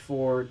planned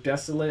for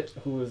Desolate,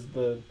 who is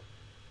the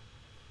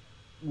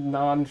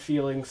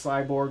non-feeling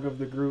cyborg of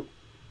the group.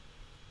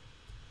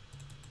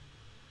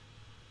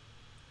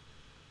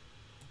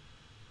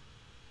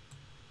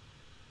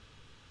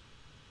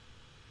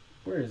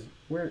 Where is it?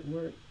 Where?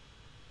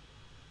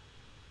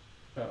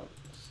 Oh,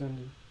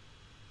 Cindy.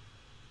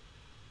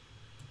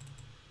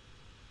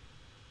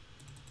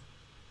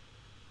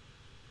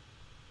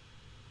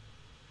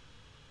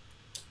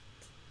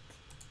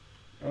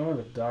 I don't have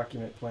a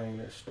document playing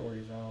their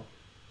stories out.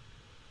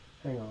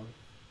 Hang on.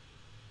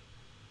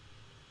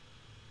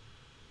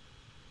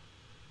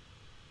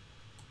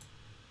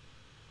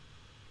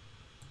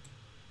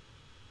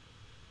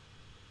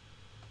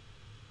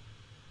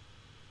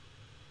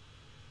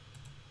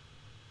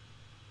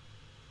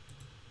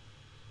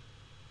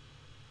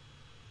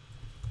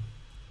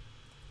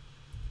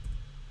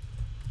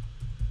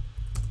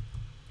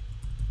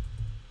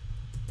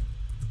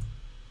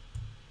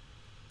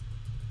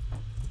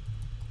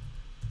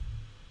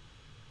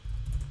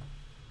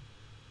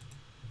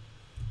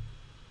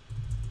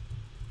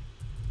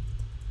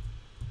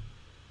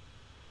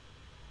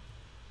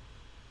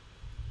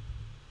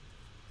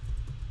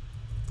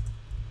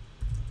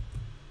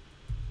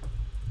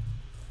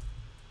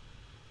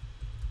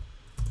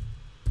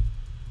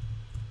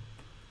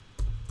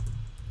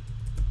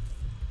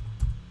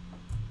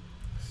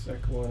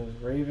 Second one is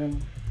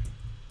Raven.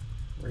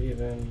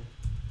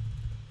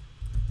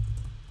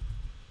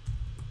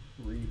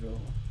 Regal.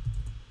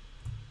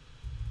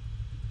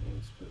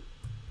 Let's put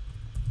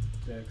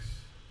Dex.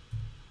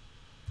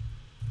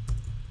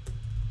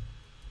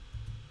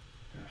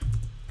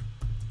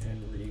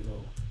 And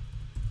Regal.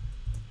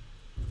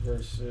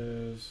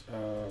 versus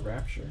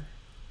Rapture.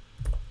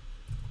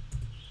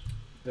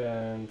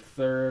 Then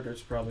third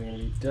is probably going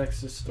to be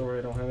Dex's story.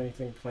 I don't have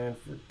anything planned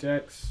for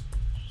Dex.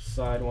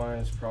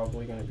 Sidewind is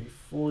probably going to be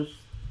fourth.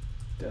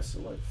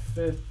 Desolate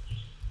fifth.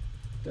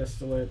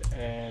 Desolate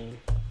and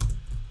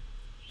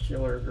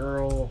Killer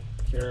Girl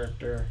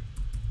character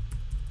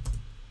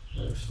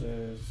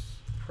versus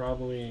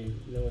probably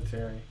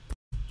military.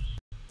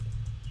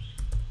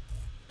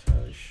 Not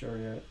entirely sure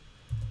yet.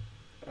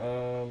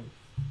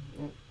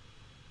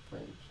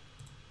 Frames.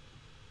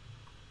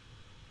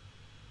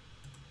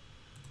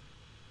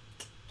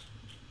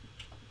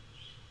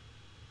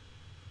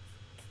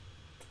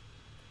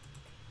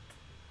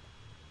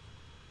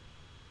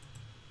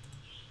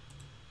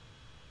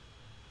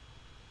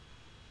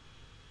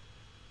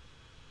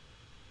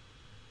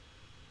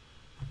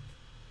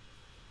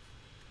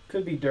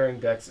 Could be during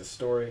Dex's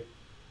story,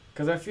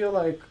 because I feel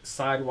like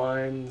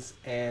Sidewinds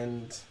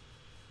and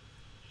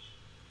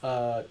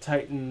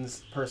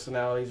Titan's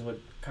personalities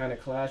would kind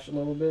of clash a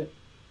little bit,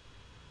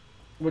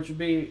 which would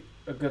be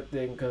a good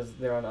thing because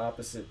they're on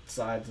opposite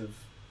sides of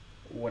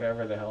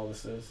whatever the hell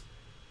this is.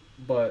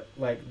 But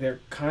like they're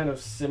kind of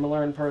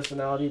similar in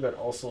personality, but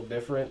also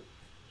different.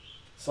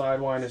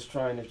 Sidewind is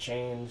trying to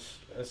change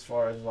as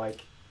far as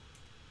like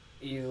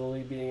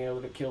easily being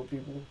able to kill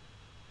people.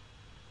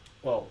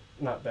 Well,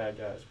 not bad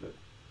guys, but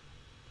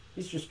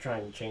he's just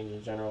trying to change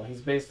in general.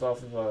 He's based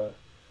off of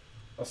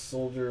a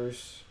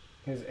soldier's.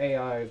 His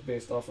AI is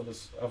based off of a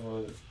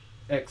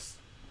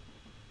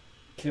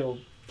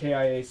ex-killed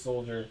KIA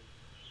soldier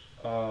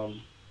that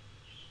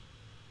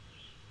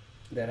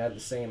had the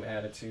same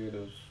attitude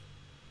of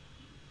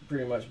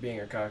pretty much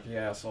being a cocky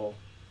asshole.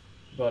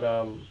 But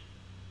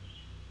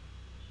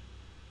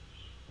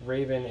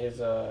Raven is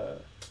no,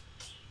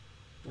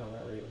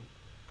 not Raven.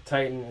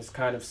 Titan is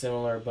kind of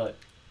similar, but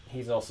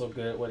he's also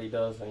good at what he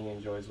does and he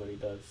enjoys what he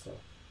does, so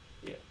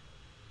yeah.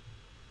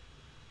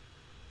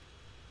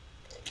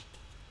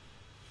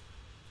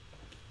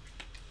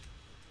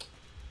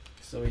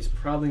 So he's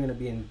probably going to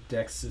be in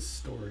Dex's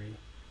story.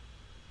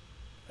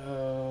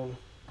 The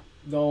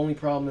only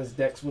problem is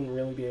Dex wouldn't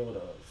really be able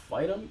to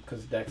fight him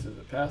because Dex is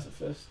a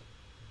pacifist.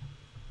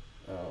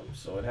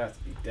 So it'd have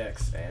to be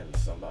Dex and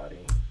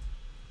somebody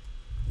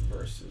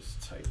versus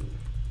Titan.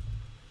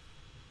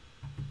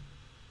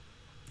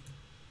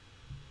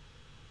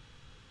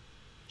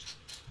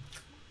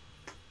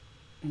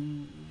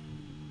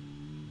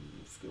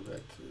 Let's go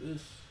back to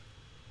this.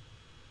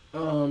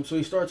 So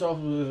he starts off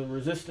with a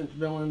resistant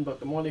villain, but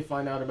the more they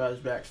find out about his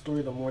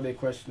backstory, the more they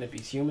question if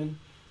he's human.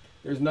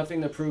 There's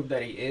nothing to prove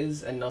that he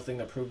is, and nothing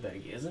to prove that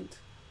he isn't.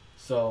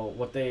 So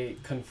what they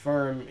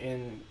confirm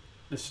in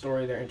the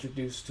story they're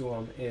introduced to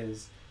him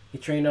is he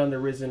trained under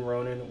Risen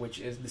Ronin, which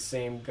is the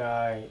same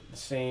guy, the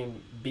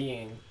same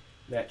being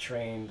that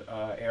trained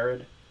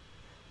Arid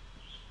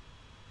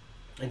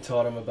and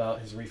taught him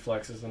about his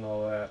reflexes and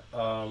all that.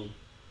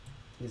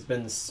 He's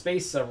been to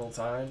space several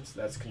times.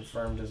 That's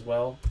confirmed as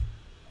well.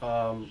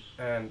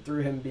 And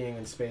through him being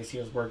in space, he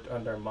has worked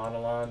under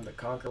Monolon, the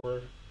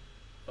conqueror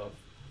of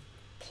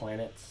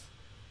planets.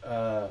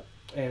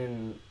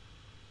 And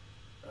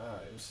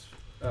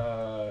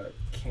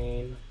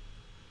Kane.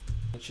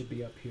 It should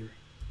be up here.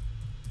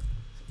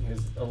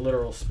 He's a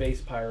literal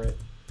space pirate.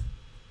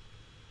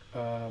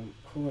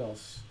 Who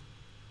else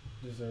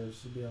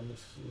deserves to be on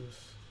this list?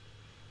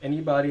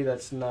 Anybody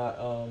that's not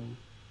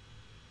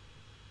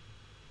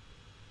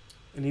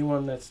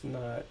anyone that's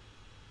not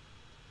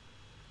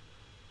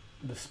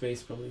the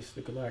Space Police,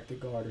 the Galactic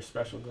Guard, or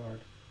Special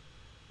Guard.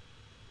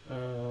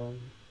 We'll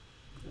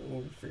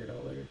figure it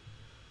out later.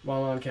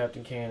 Monolon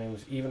Captain Cannon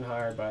was even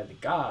hired by the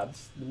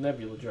gods, the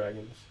Nebula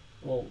Dragons.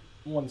 Well,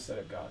 one set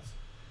of gods.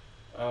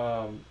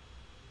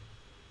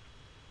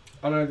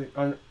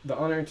 The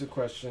unanswered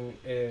question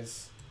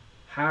is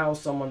how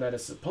someone that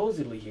is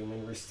supposedly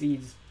human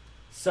receives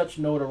such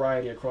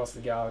notoriety across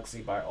the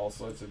galaxy by all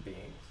sorts of beings.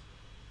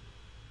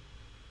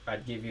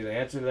 I'd give you the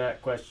answer to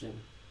that question,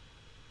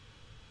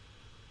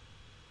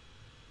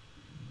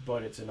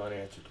 but it's an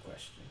unanswered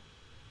question.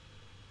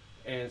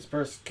 And his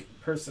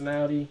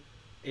personality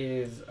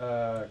is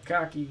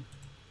cocky,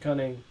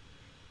 cunning,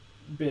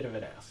 bit of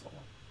an asshole.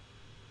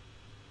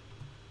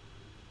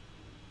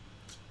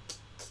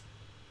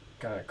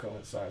 Kind of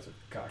coincides with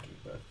cocky,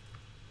 but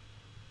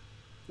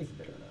he's a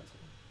bit of an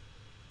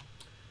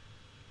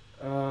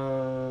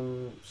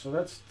asshole. So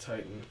that's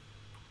Titan.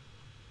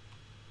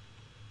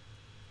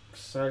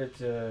 Excited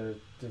to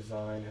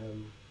design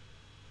him.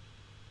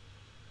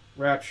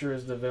 Rapture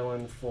is the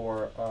villain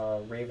for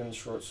Raven's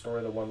short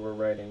story, the one we're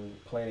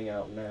planning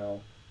out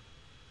now.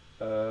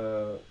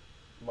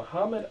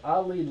 Muhammad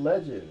Ali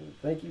Legend,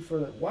 thank you for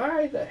the.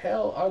 Why the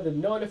hell are the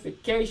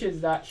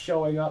notifications not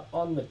showing up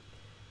on the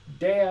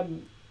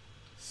damn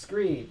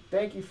screen?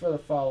 Thank you for the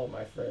follow,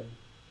 my friend.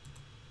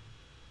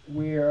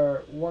 We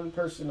are one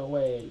person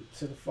away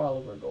to the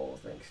follower goal,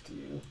 thanks to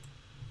you.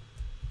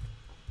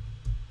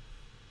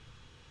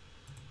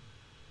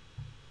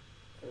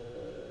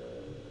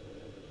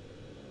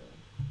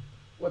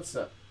 What's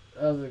up?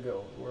 How's it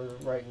going? We're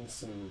writing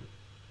some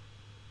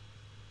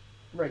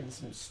writing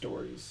some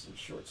stories, some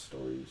short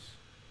stories.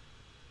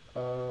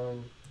 Let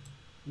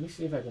me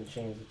see if I can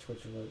change the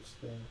Twitch alerts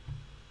thing.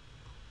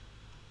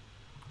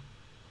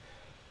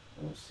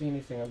 I don't see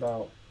anything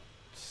about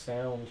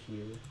sound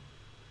here.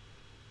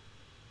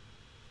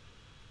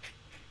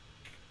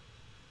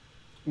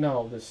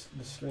 No, the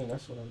screen,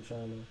 that's what I'm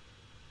trying to...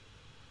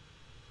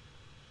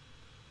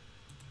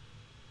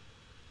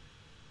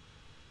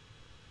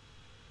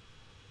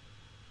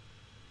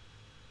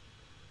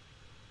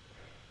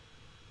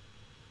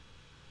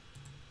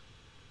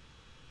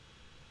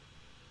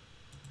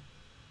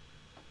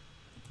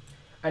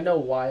 I know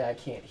why I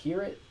can't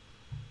hear it.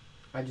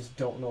 I just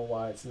don't know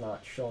why it's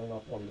not showing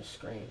up on the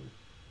screen.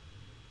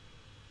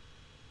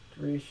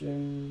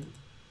 Duration...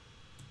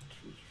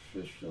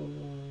 Official...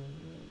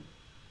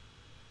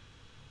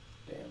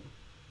 Damn.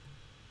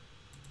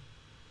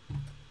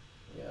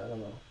 Yeah, I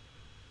don't know.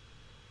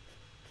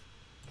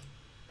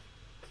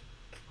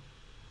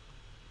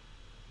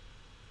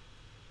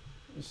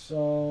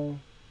 So...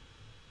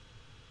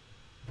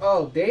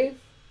 Oh, Dave?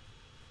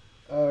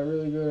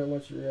 Really good. I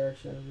watched your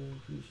reaction. I really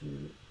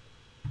appreciate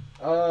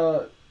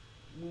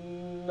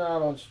it.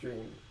 Not on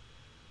stream.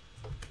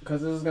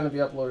 Because this is going to be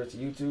uploaded to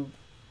YouTube.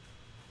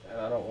 And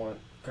I don't want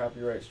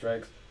copyright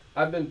strikes.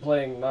 I've been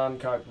playing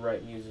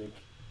non-copyright music.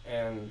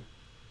 And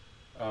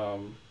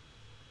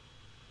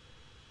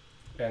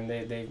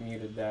they've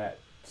muted that.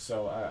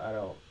 So I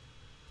don't...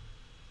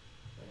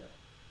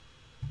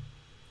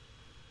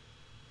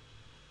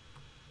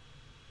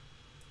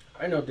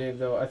 I know Dave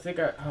though. I think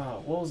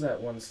what was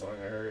that one song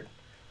I heard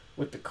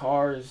with the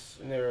cars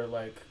and they were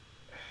like,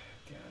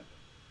 God,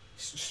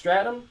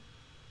 Stratum.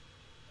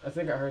 I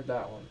think I heard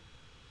that one.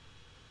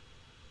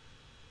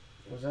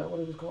 Was that what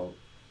it was called?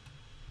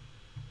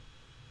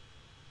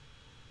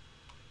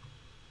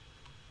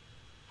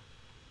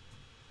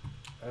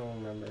 I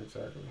don't remember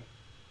exactly.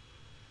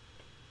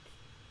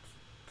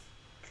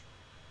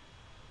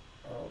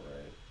 All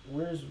right,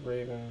 where's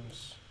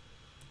Ravens?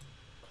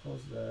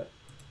 Close that.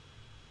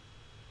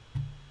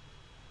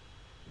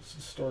 It's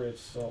the story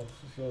itself.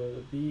 Let's go to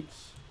the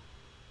beats.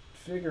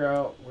 Figure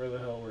out where the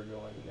hell we're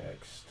going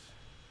next.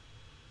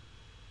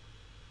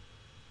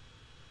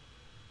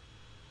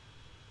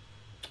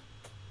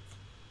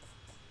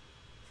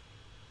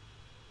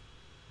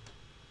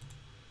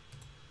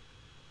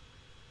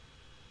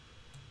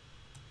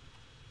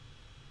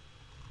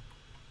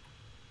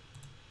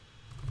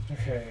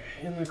 Okay,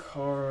 in the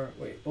car.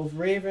 Wait, both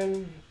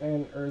Raven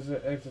and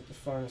Urza exit to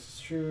find this is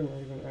true, and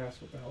Raven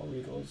asks what the hell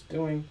Regal is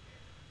doing.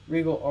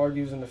 Regal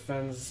argues and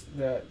defends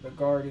that the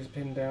guard he's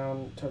pinned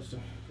down touched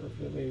him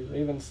perfectly.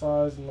 Raven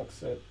sighs and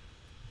looks at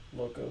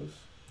Locos.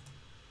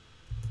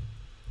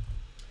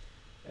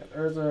 And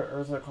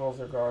Urza calls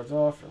their guards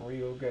off, and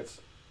Regal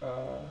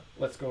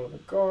lets go of the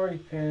guard. He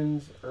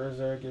pins.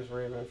 Urza gives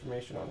Raven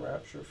information on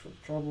Rapture for the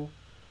trouble.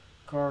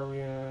 Back of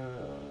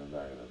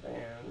the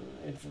van.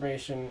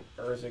 Information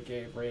Urza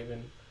gave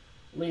Raven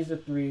leads the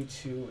three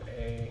to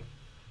a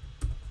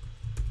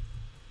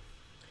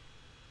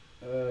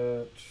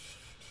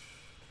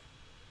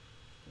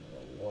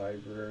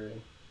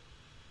library.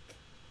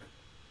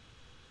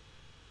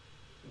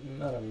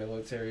 Not a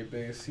military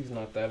base. He's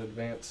not that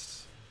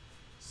advanced.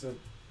 It's a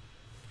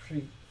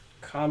pretty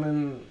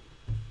common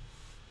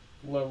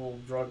level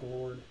drug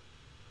lord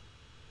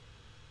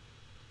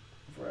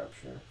of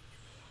Rapture.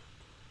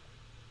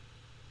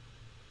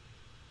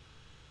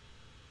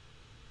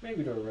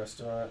 Maybe to a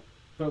restaurant.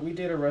 But we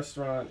did a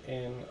restaurant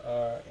in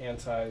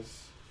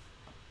Anti's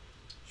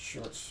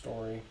short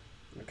story,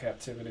 the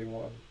captivity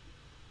one.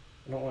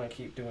 I don't want to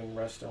keep doing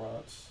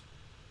restaurants.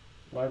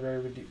 Library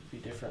would be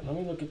different. Let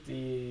me look at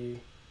the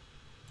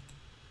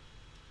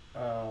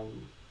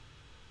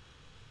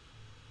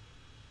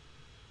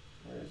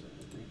where is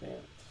it? The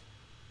revamped.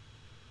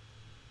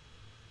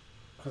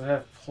 Because I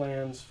have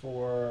plans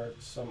for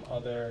some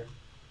other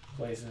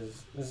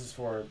places. This is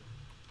for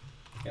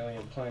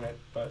Alien Planet,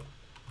 but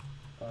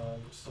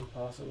still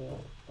possible.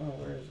 Oh,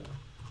 where is it?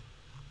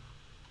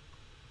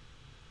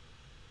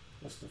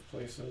 List of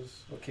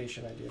places,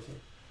 location ideas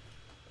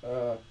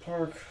here.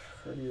 Park,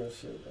 cardio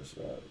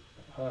restaurant,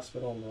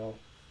 hospital. No,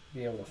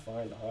 be able to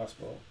find a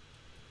hospital.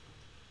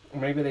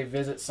 Maybe they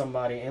visit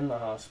somebody in the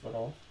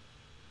hospital.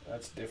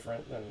 That's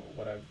different than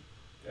what I've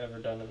ever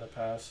done in the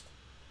past.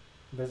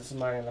 Visit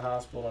somebody in the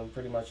hospital and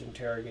pretty much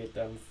interrogate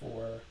them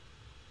for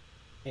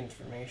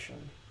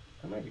information.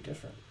 That might be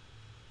different.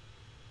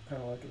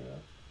 Kind of liking that.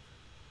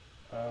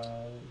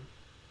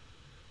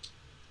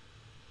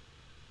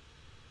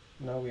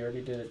 No, we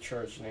already did a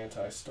church and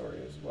anti-story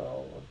as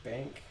well. A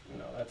bank?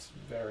 No, that's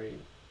very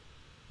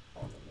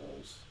on the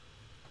nose.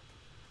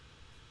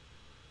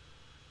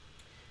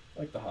 I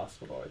like the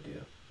hospital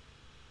idea.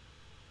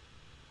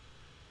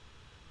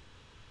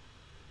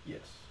 Yes.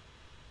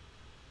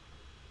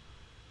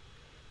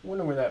 I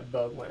wonder where that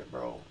bug went,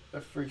 bro.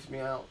 That freaks me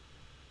out.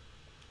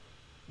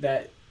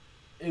 That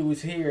it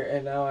was here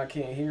and now I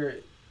can't hear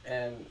it.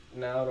 And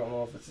now I don't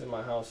know if it's in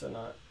my house or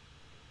not.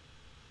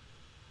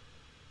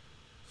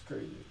 It's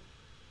crazy.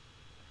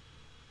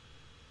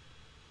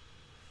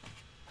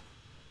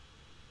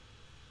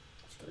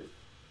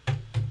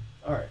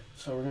 Alright,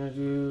 so we're gonna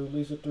do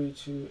Lisa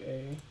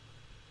 3-2A.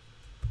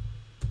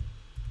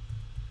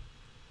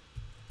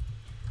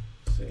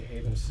 Say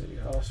Haven City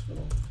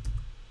Hospital.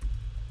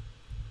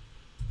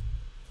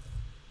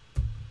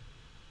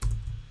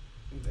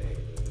 They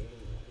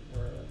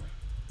were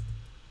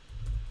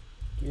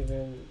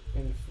given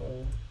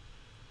info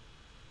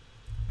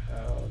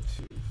how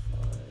to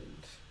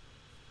find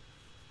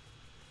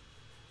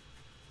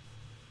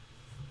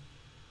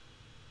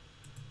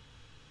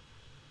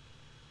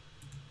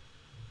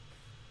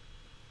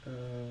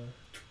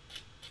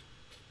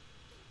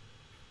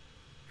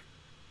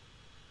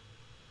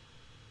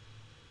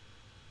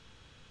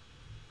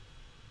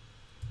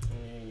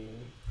a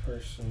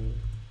person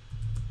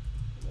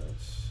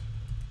that's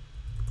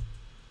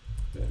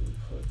been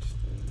put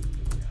in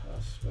the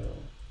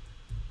hospital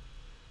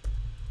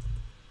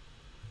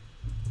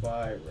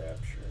by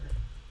Rapture.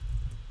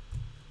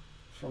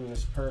 From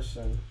this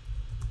person,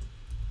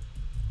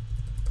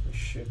 we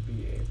should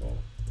be able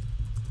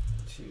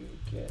to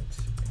get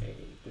a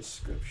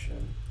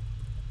description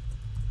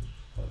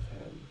of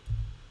him.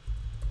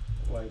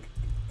 Like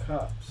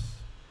cops,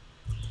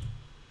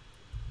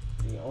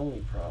 the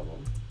only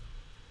problem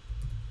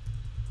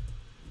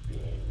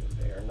being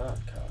they are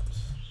not cops.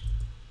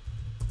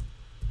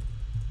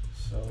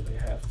 So they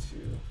have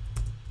to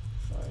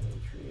find a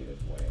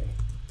creative way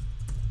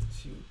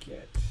to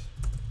get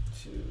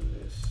to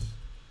this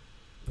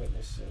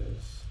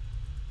witness's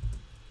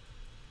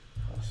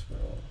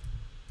hospital.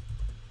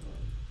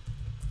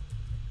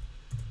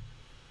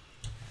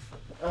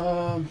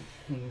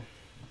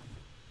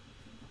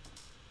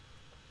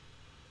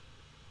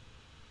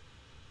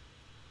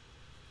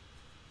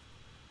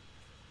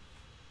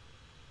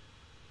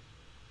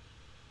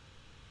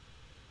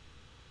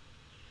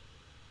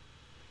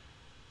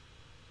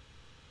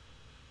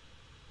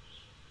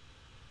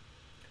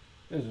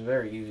 There's a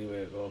very easy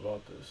way to go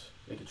about this.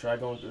 They could try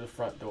going through the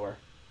front door.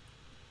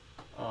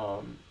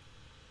 And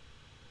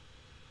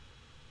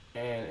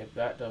if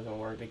that doesn't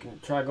work, they can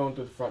try going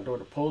through the front door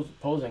to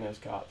posing as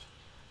cops.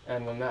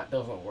 And when that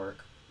doesn't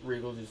work,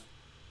 Regal just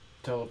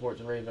teleports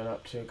Raven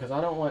up too. Because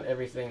I don't want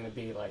everything to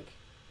be like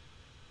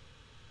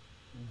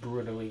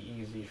brutally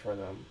easy for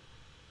them.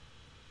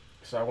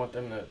 So I want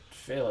them to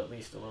fail at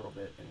least a little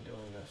bit in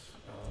doing this.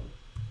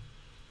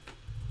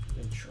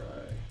 They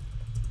try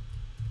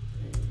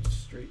a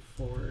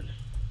straightforward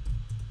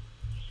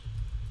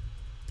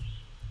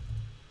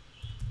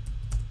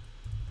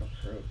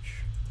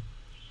approach.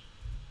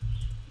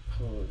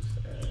 Pose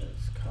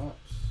as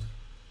cops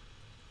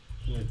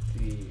with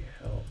the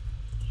help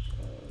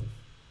of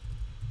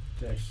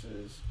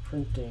Dex's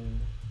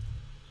printing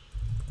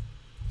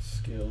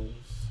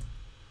skills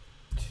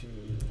to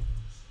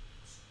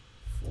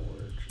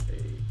forge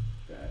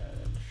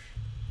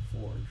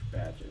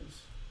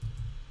badges.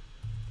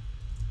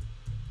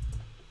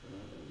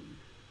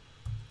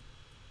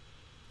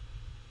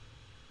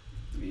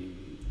 The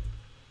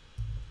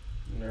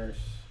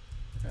nurse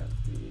at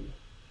the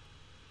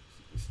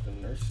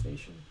nurse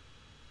station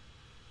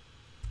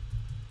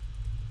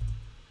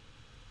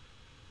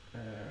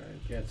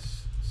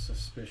gets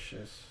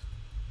suspicious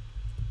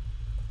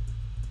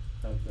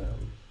of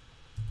them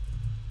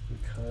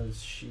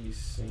because she's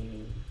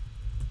seen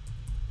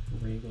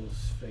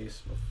Regal's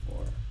face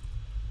before.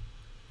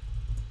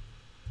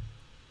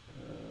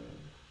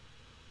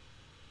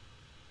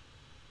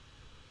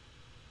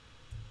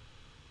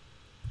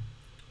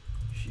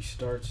 She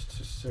starts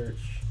to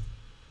search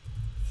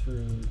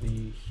through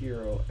the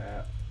Hero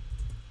app,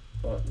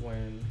 but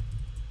when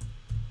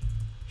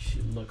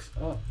she looks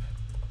up,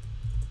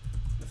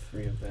 the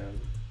three of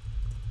them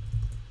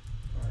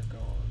are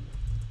gone.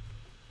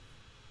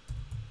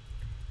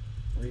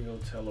 Regal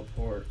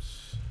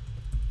teleports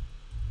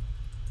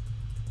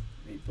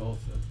the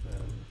both of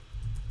them.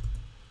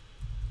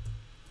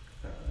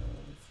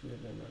 Three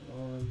of them are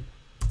gone.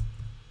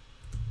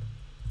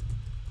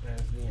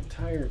 As the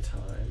entire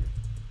time,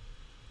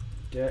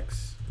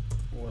 Dex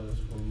was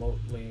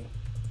remotely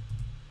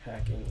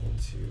hacking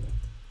into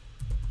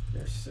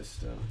their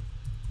system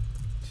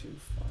to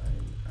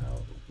find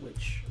out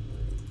which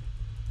room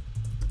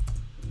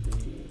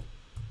the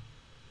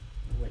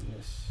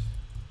witness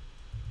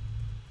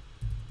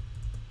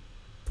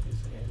is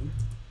in.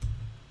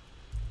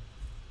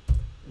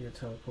 He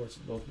teleports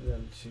both of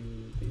them to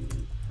the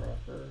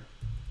proper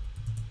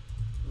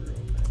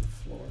room and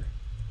floor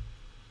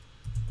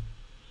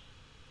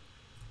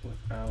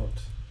without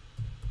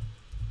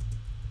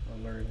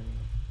alerting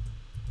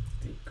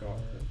the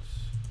guards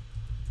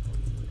on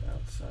the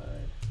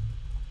outside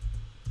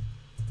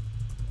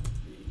of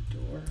the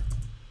door.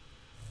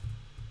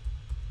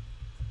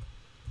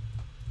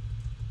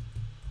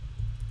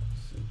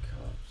 Some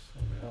cops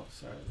on the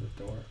outside of the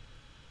door.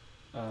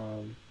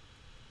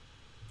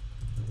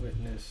 The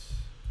witness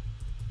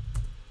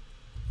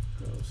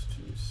goes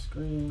to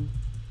scream,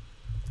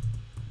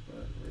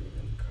 but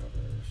Raven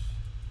covers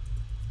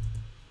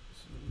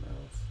his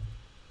mouth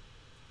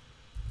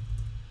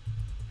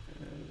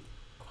and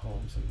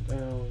calms him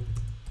down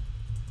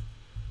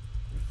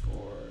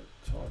before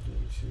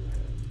talking to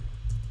him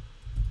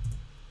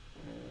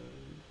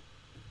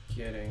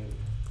getting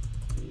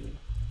the.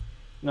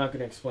 I'm not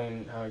gonna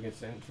explain how he gets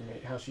the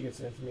information, how she gets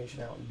the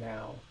information out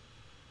now,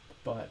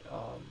 but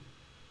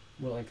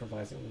we'll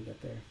improvise it when we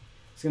get there.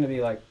 It's gonna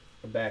be like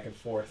a back and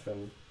forth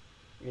and,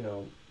 you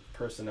know,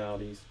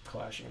 personalities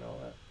clashing and all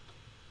that.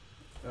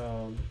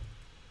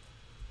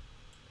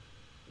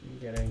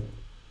 Getting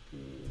the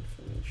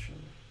information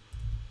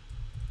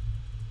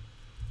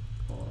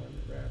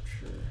on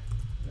Rapture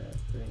that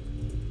they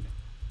need.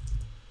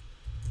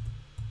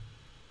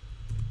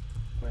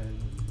 When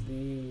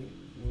the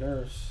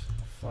nurse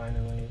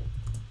finally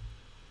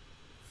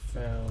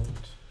found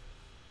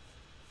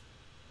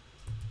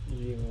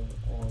Regal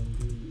on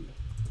the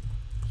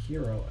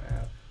Hero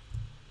app,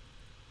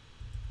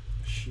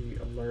 she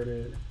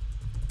alerted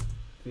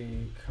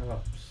the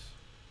cops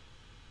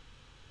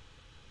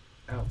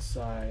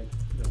outside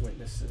the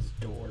witness's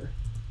door,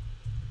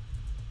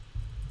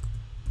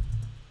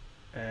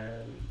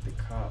 and the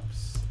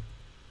cops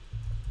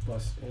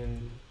bust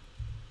in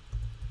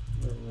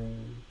the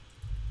room,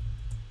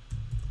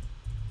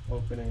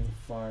 opening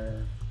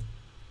fire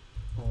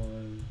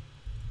on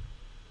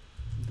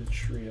the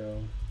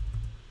trio,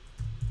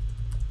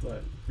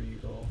 but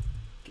Regal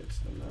gets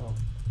them out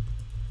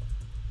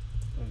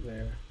of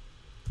there.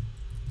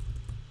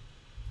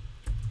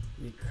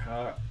 The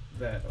cop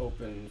that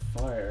opened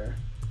fire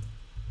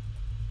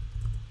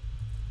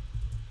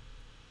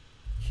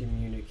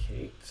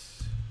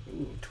communicates,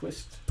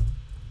 twist,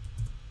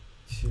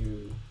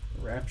 to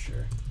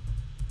Rapture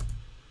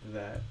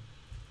that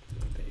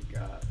they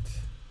got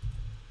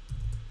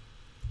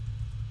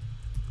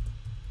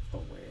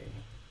away.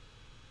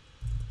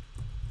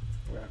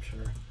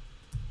 Rapture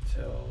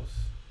tells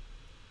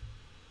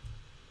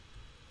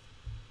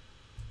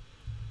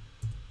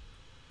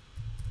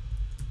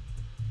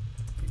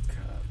the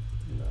cop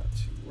not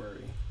to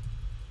worry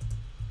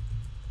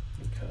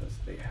because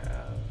they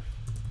have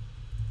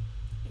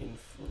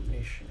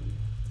information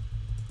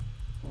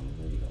on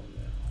Regal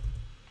now,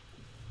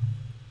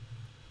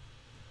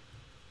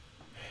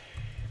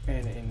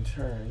 and in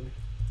turn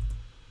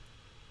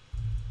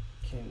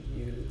can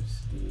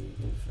use the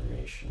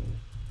information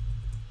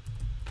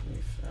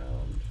we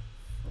found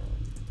from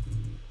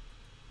the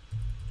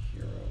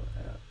Hero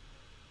app.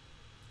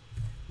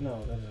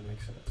 No, that doesn't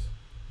make sense.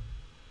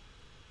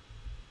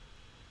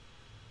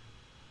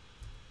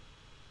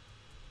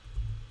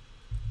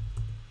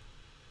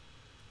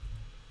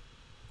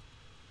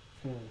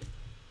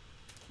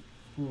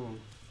 I'm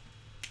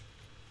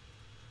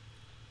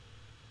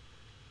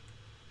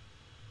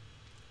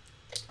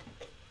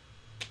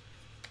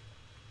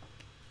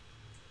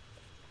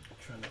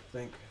trying to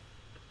think.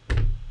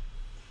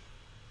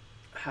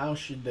 How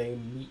should they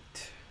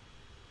meet?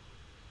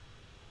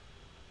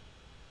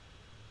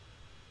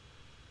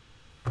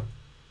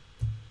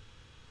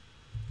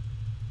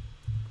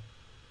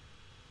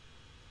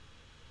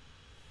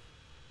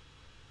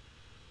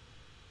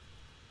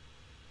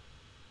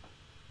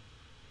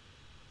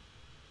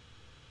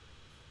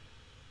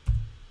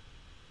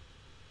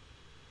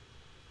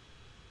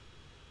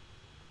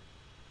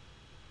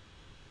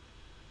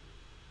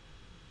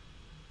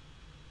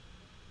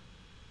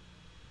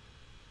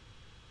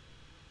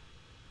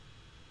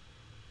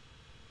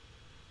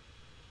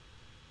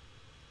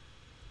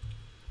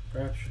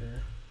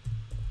 Rapture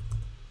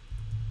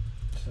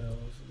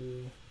tells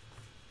the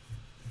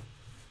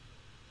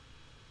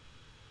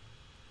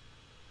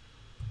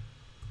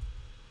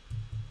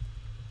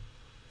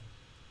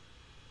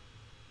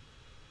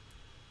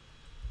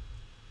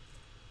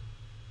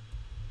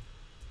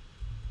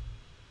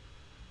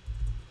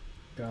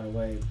got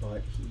away,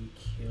 but he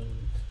killed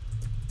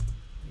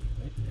the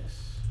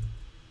witness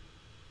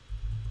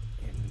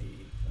in the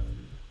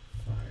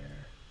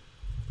gunfire.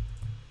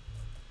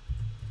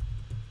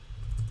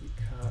 The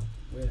cop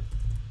with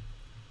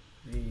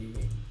the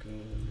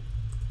goon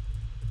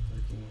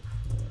working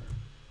for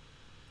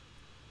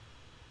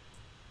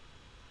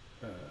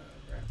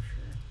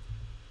Rapture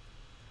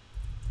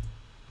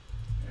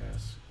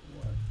asks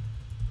what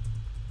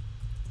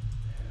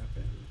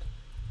happened,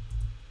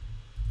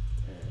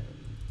 and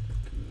the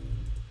goon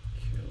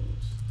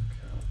kills the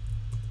cop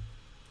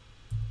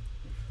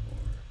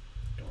before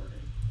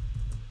darting.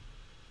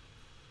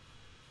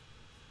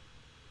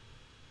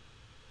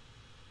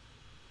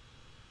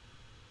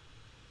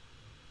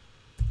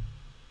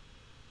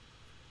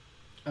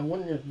 I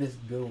wonder if this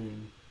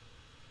goon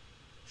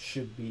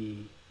should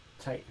be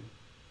Titan.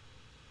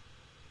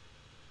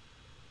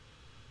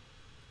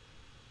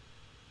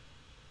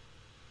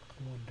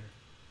 I wonder.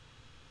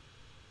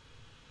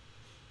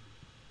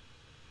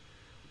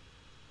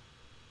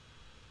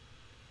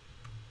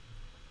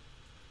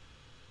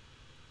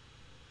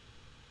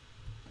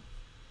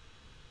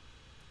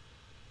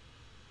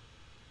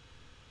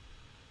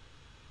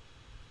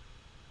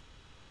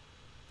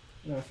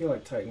 You know, I feel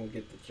like Titan would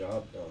get the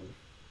job done.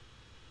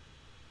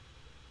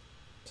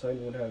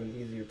 Titan would have an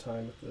easier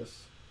time with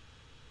this.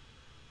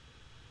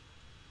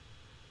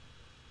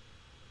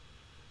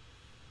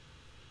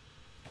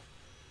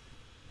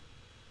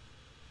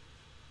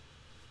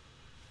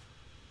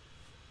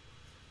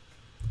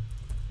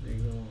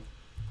 Regal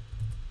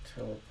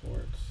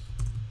teleports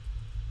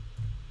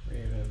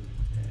Raven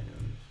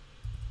and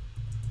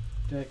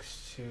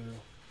Dex to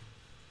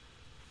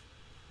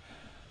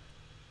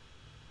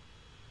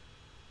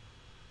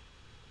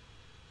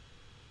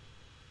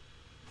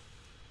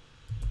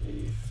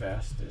the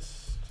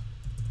fastest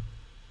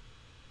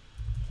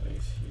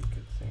place he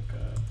could think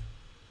of.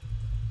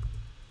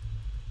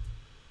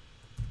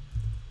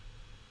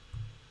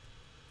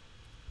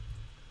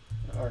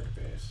 The Arc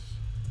base.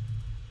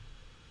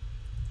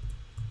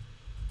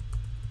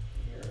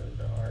 Here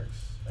the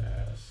Arcs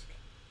ask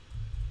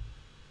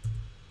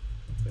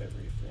if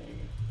everything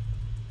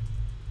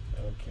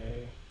okay.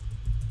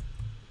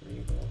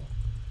 Regal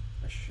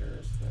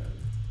assures them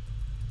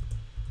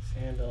he's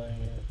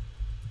handling it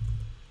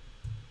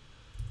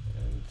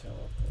and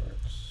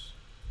teleports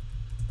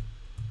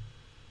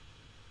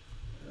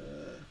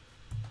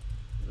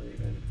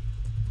Raven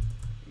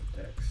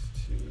Dex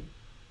to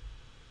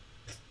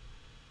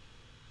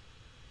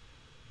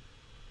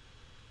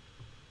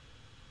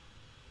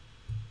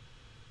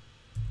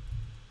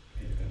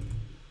Raven.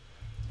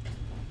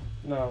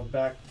 No,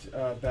 back to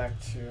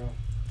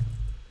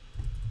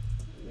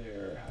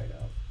their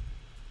hideout.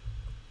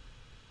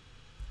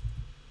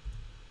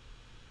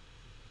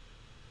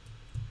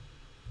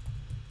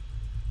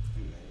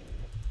 And they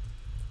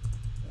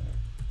back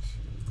to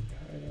the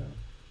hideout.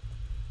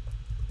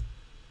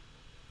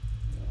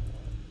 No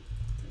one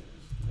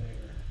is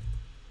there.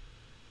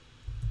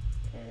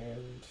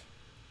 And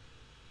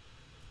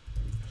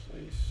the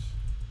place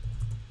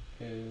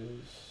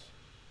is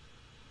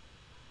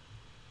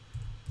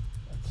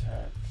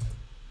attacked.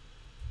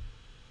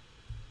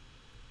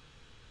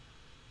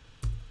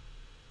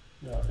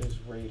 No, is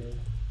raided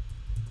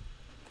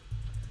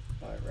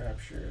by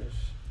Rapture's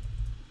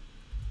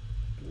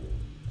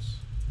goons.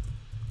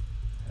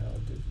 How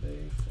did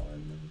they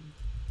find them?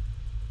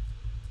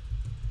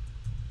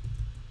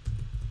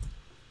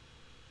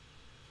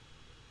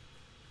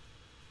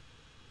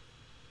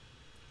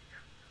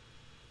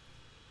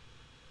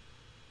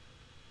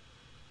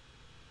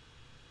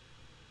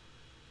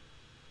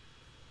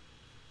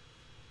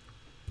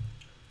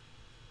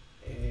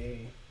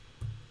 A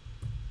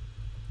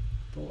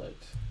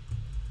bullet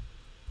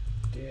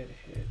did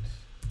hit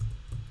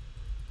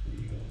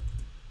Regal,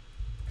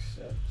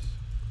 except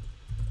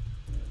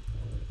the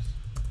bullet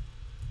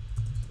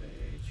is a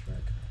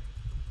tracker.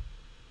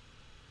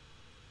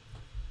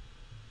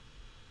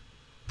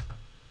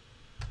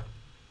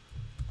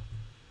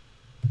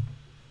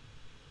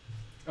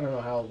 I don't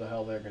know how the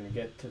hell they're gonna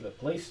get to the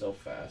place so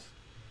fast.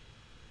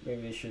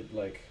 Maybe they should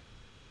like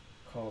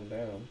calm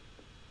down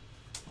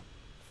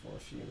for a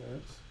few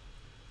minutes.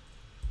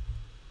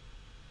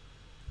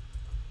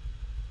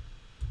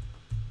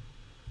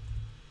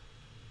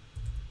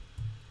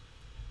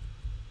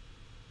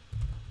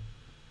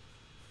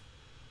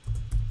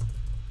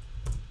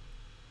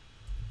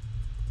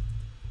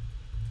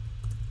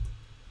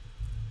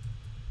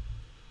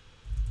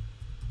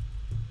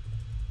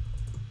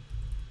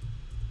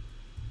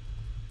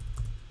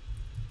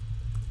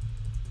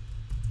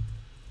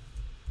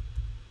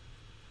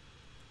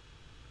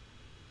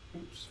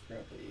 Oops,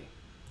 forgot the E.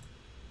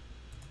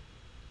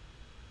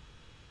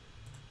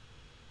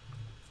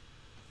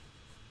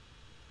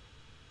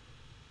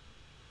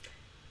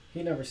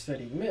 He never said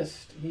he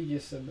missed, he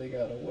just said they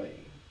got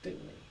away,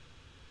 didn't he?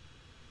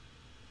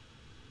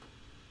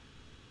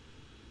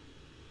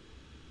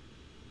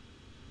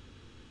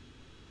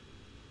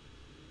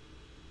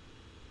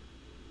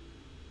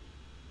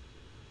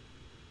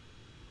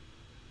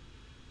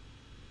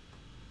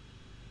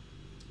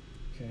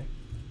 Okay.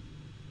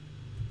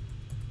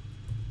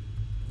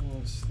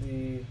 Once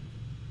the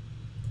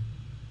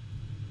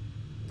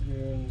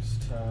goons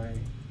tie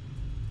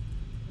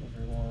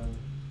everyone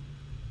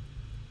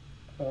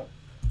up,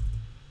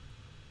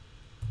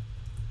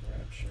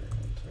 Rapture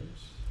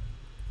enters,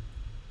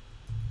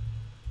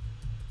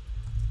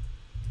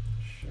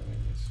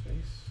 showing his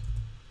face,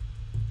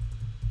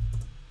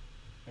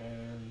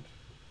 and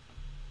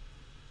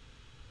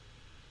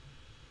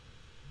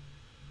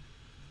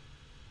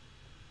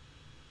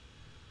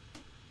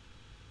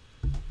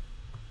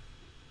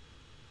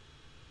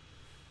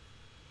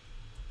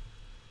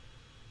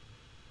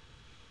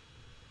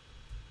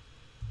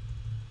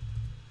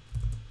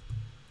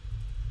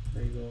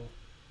Regal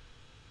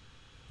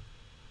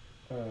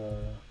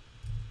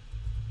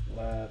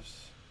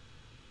laughs,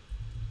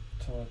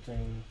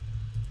 taunting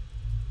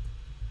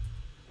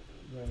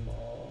them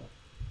all,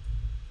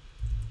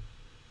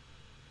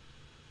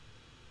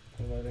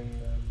 letting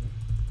them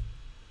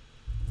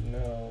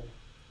know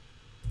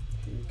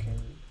he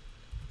can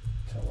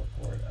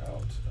teleport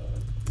out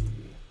of the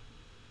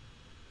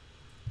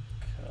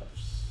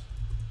cuffs.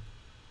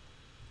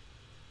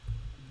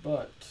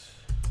 But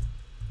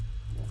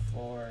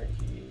before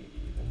he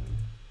even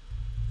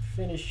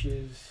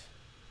finishes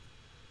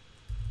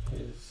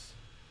his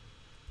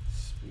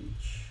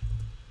speech,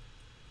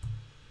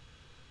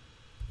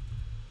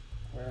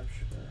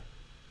 Rapture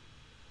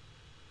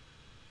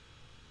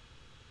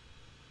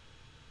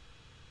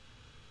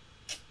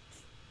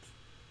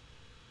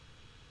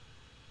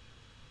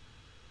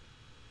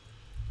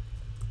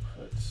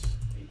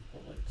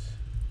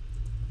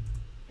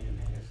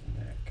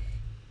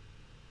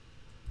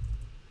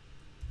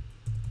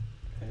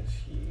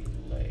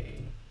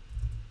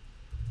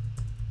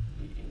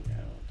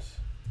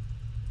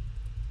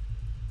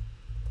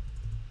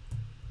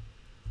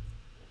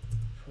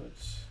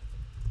puts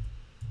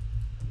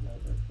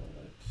another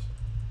bullet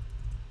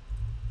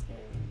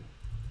in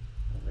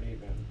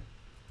Raven.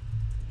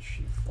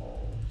 She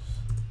falls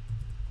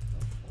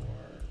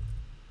before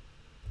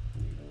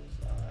Regal's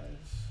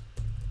eyes,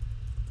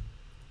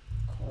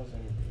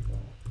 causing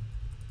Regal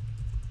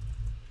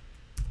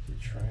to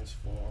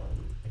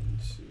transform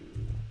into,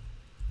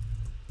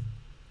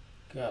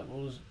 God,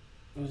 what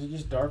was it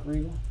just Dark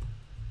Regal?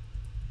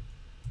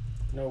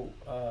 No,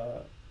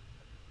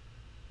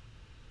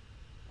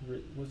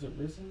 was it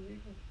Risen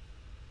Regal?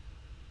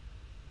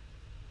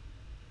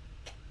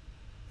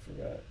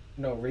 Forgot.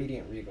 No,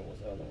 Radiant Regal was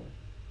the other one.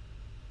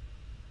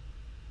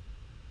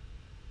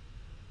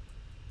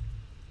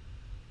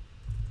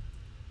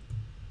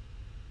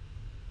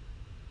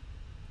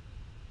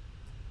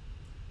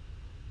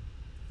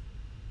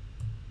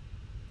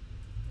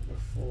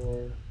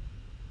 Before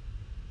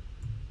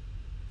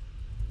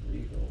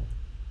Regal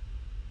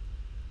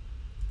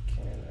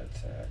can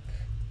attack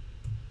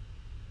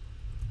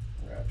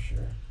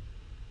Rapture,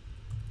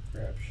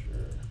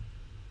 Rapture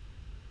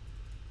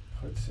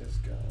puts his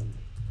gun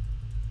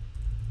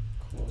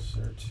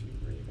closer to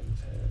Raven's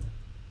head,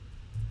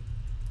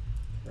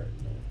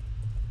 threatening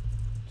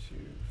to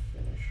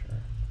finish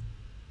her.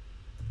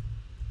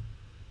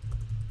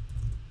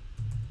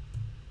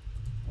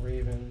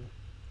 Raven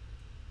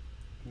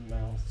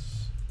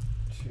mouths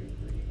to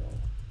Regal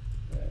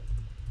that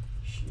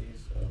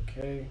she's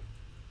okay,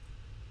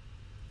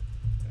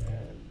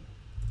 and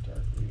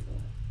Dark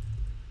Regal,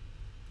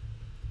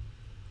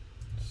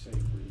 say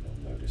Regal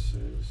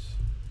notices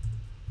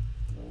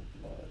no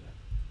blood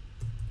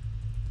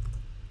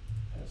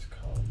has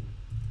come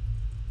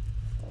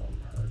from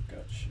her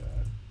gut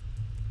shot.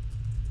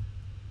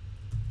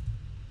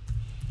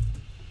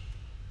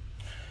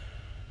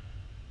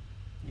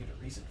 Need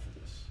a reason for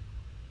this.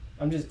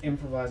 I'm just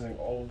improvising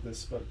all of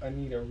this, but I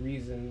need a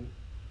reason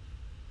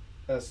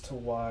as to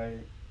why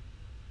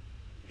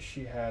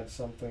she had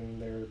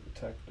something there to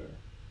protect her.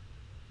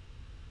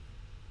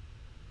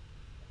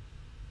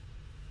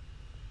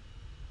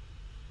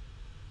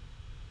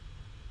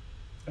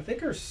 I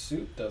think her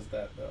suit does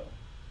that, though.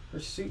 Her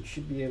suit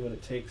should be able to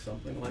take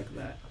something like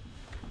that.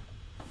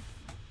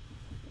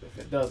 If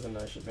it doesn't,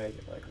 I should make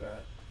it like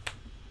that.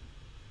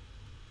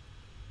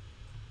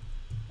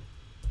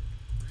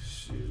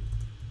 Suit.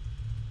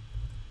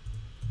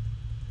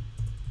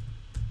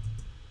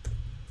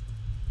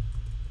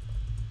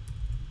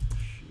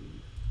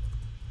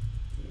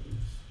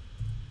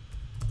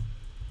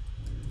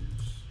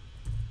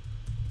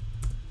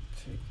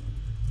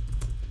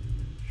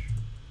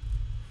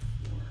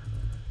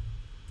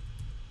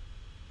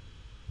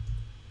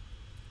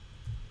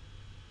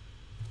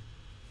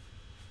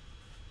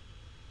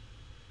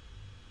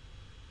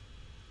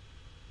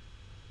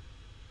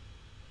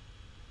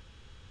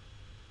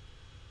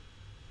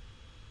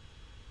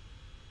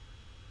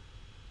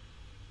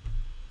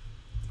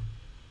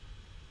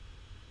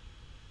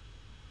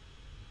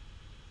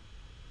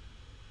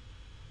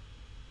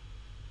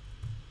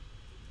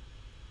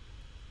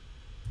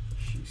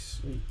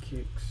 Sweet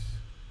kicks.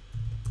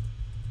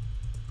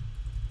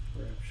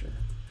 Rapture.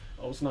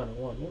 Oh, it's not a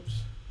one.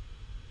 Whoops.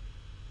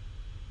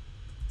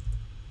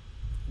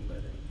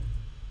 Letting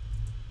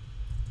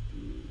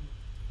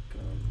the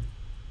gun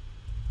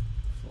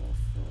fall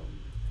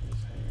from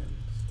his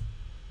hands.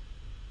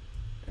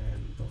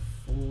 And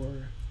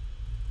before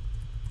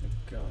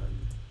the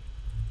gun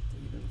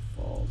even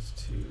falls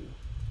to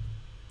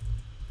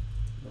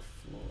the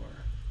floor,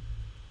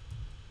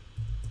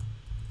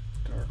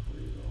 Dark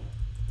Regal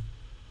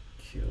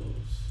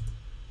kills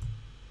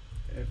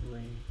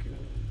every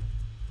goon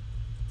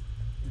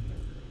in the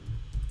room,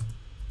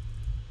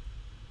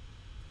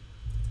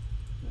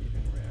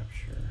 leaving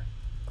Rapture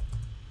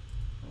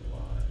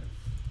alive.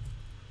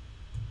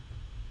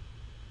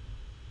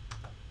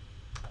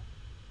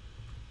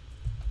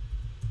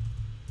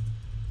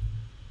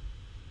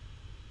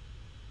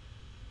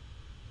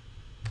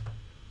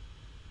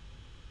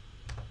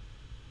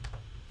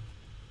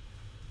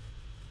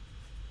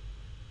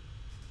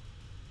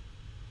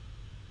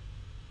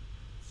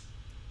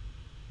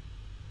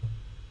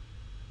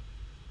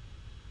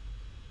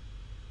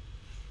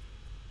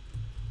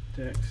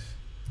 Dex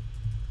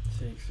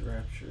takes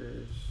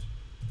Rapture's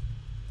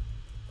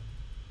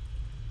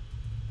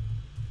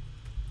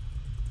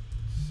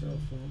cell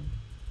phone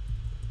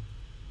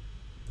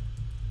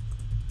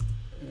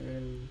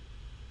and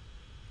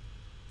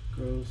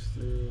goes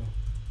through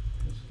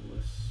his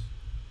list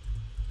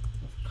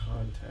of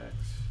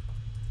contacts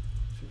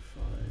to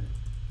find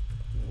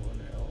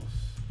anyone else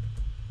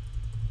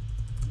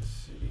in the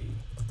city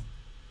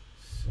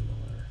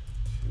similar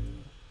to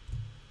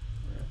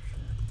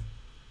Rapture.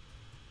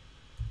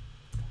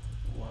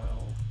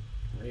 While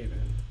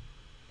Raven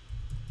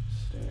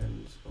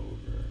stands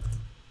over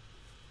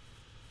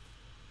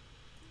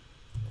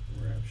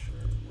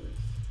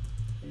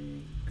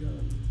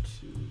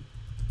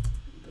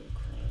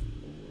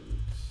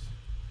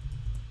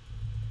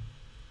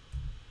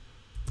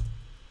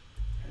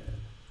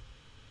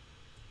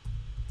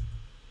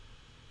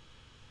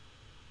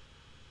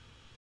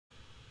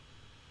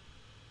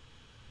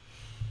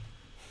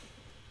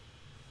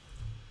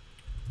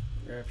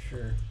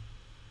Rapture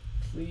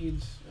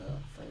pleads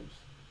frames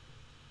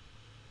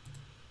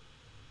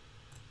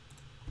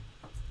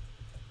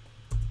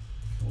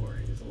for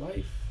his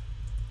life.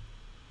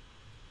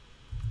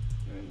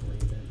 And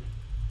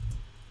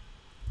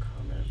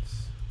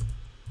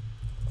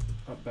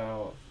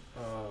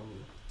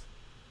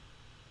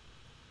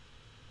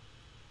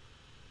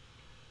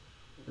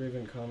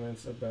Raven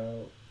comments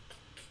about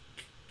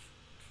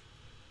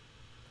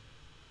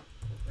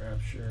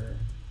Rapture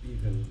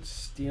even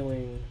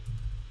stealing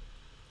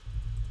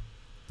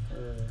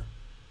her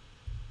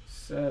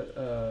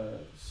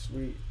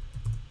sweet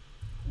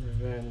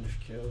revenge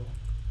kill.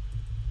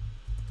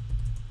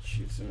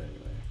 Shoots him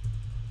anyway.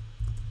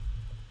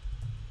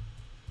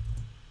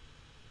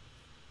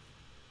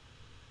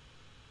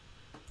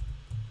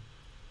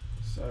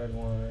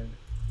 Sidewind,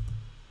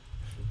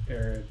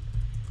 Arid,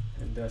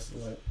 and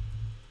Desolate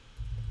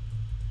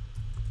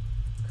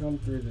come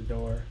through the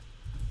door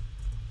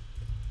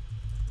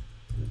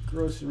with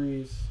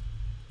groceries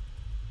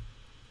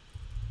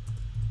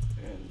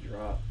and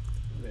drop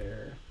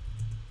their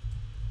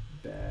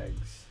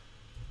bags,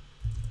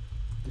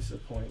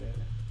 disappointed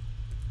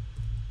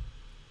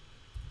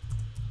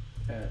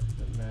at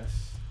the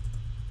mess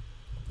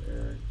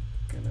they're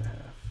gonna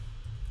have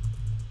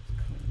to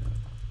clean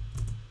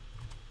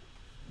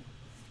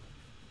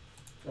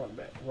up.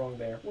 Wrong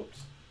there.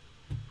 Whoops.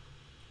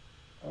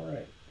 All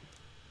right.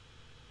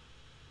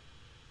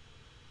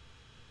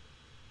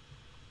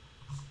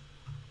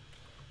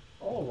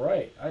 All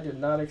right. I did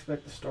not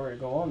expect the story to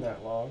go on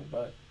that long,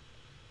 but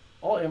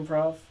all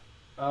improv.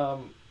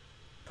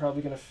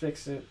 Probably gonna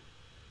fix it,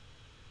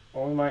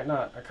 or we might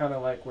not. I kind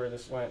of like where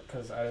this went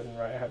because I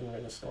haven't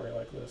written a story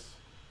like this.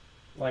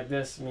 Like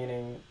this,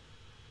 meaning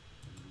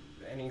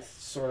any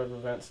sort of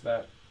events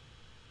that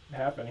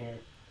happen here.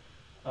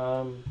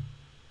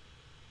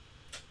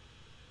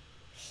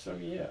 So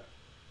yeah,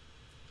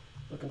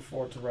 looking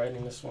forward to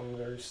writing this one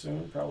very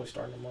soon. Probably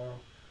starting tomorrow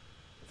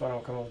if I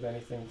don't come up with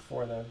anything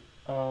before then.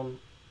 But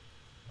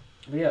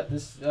yeah,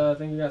 this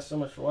thank you guys so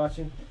much for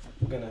watching.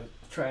 I'm gonna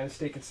try and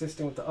stay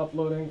consistent with the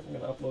uploading. I'm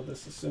gonna upload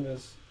this as soon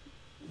as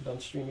I'm done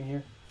streaming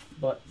here.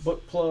 But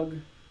book plug,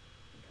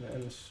 gonna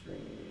end the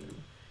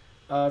stream.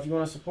 If you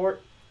want to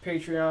support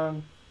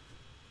Patreon,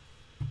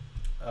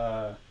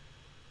 yeah,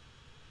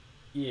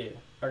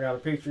 I got a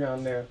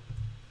Patreon there.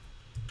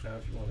 Now,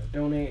 if you want to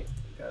donate,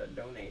 you gotta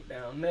donate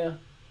down there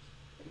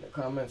in the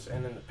comments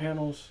and in the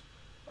panels.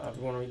 If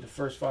you want to read the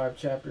first 5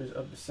 chapters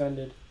of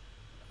Descended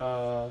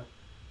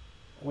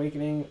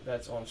Awakening,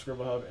 that's on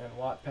Scribblehub and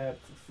Wattpad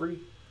for free.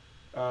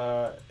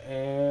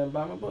 And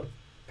buy my book.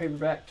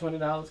 Paperback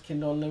 $20,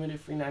 Kindle Unlimited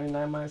free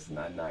 $99 minus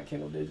 $99,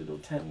 Kindle Digital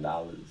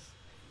 $10.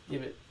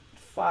 Give it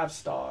 5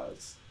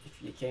 stars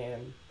if you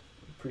can.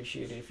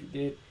 Appreciate it if you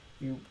did.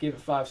 If you give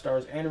it 5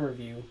 stars and a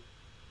review,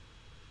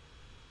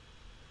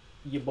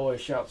 your boy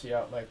shouts you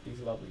out like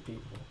these lovely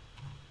people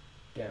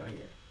down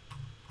here.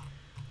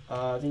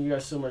 Thank you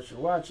guys so much for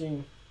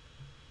watching.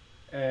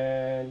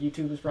 And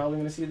YouTube is probably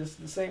going to see this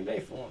the same day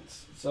for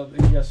once. So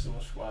thank you guys so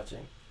much for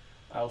watching.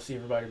 I will see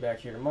everybody back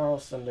here tomorrow,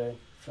 Sunday,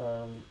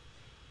 from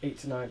 8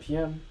 to 9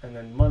 p.m. And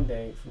then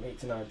Monday from 8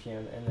 to 9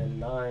 p.m. And then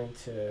 9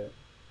 to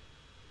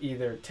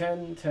either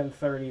 10,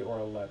 10:30, or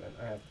 11.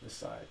 I have to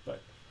decide.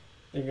 But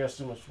thank you guys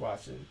so much for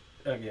watching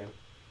again.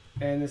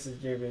 And this is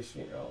JBase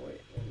Phoenix. Oh,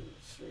 wait.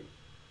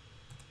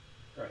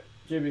 Alright.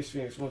 JBase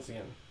Phoenix once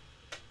again.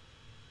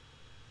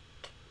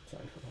 Sign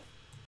off.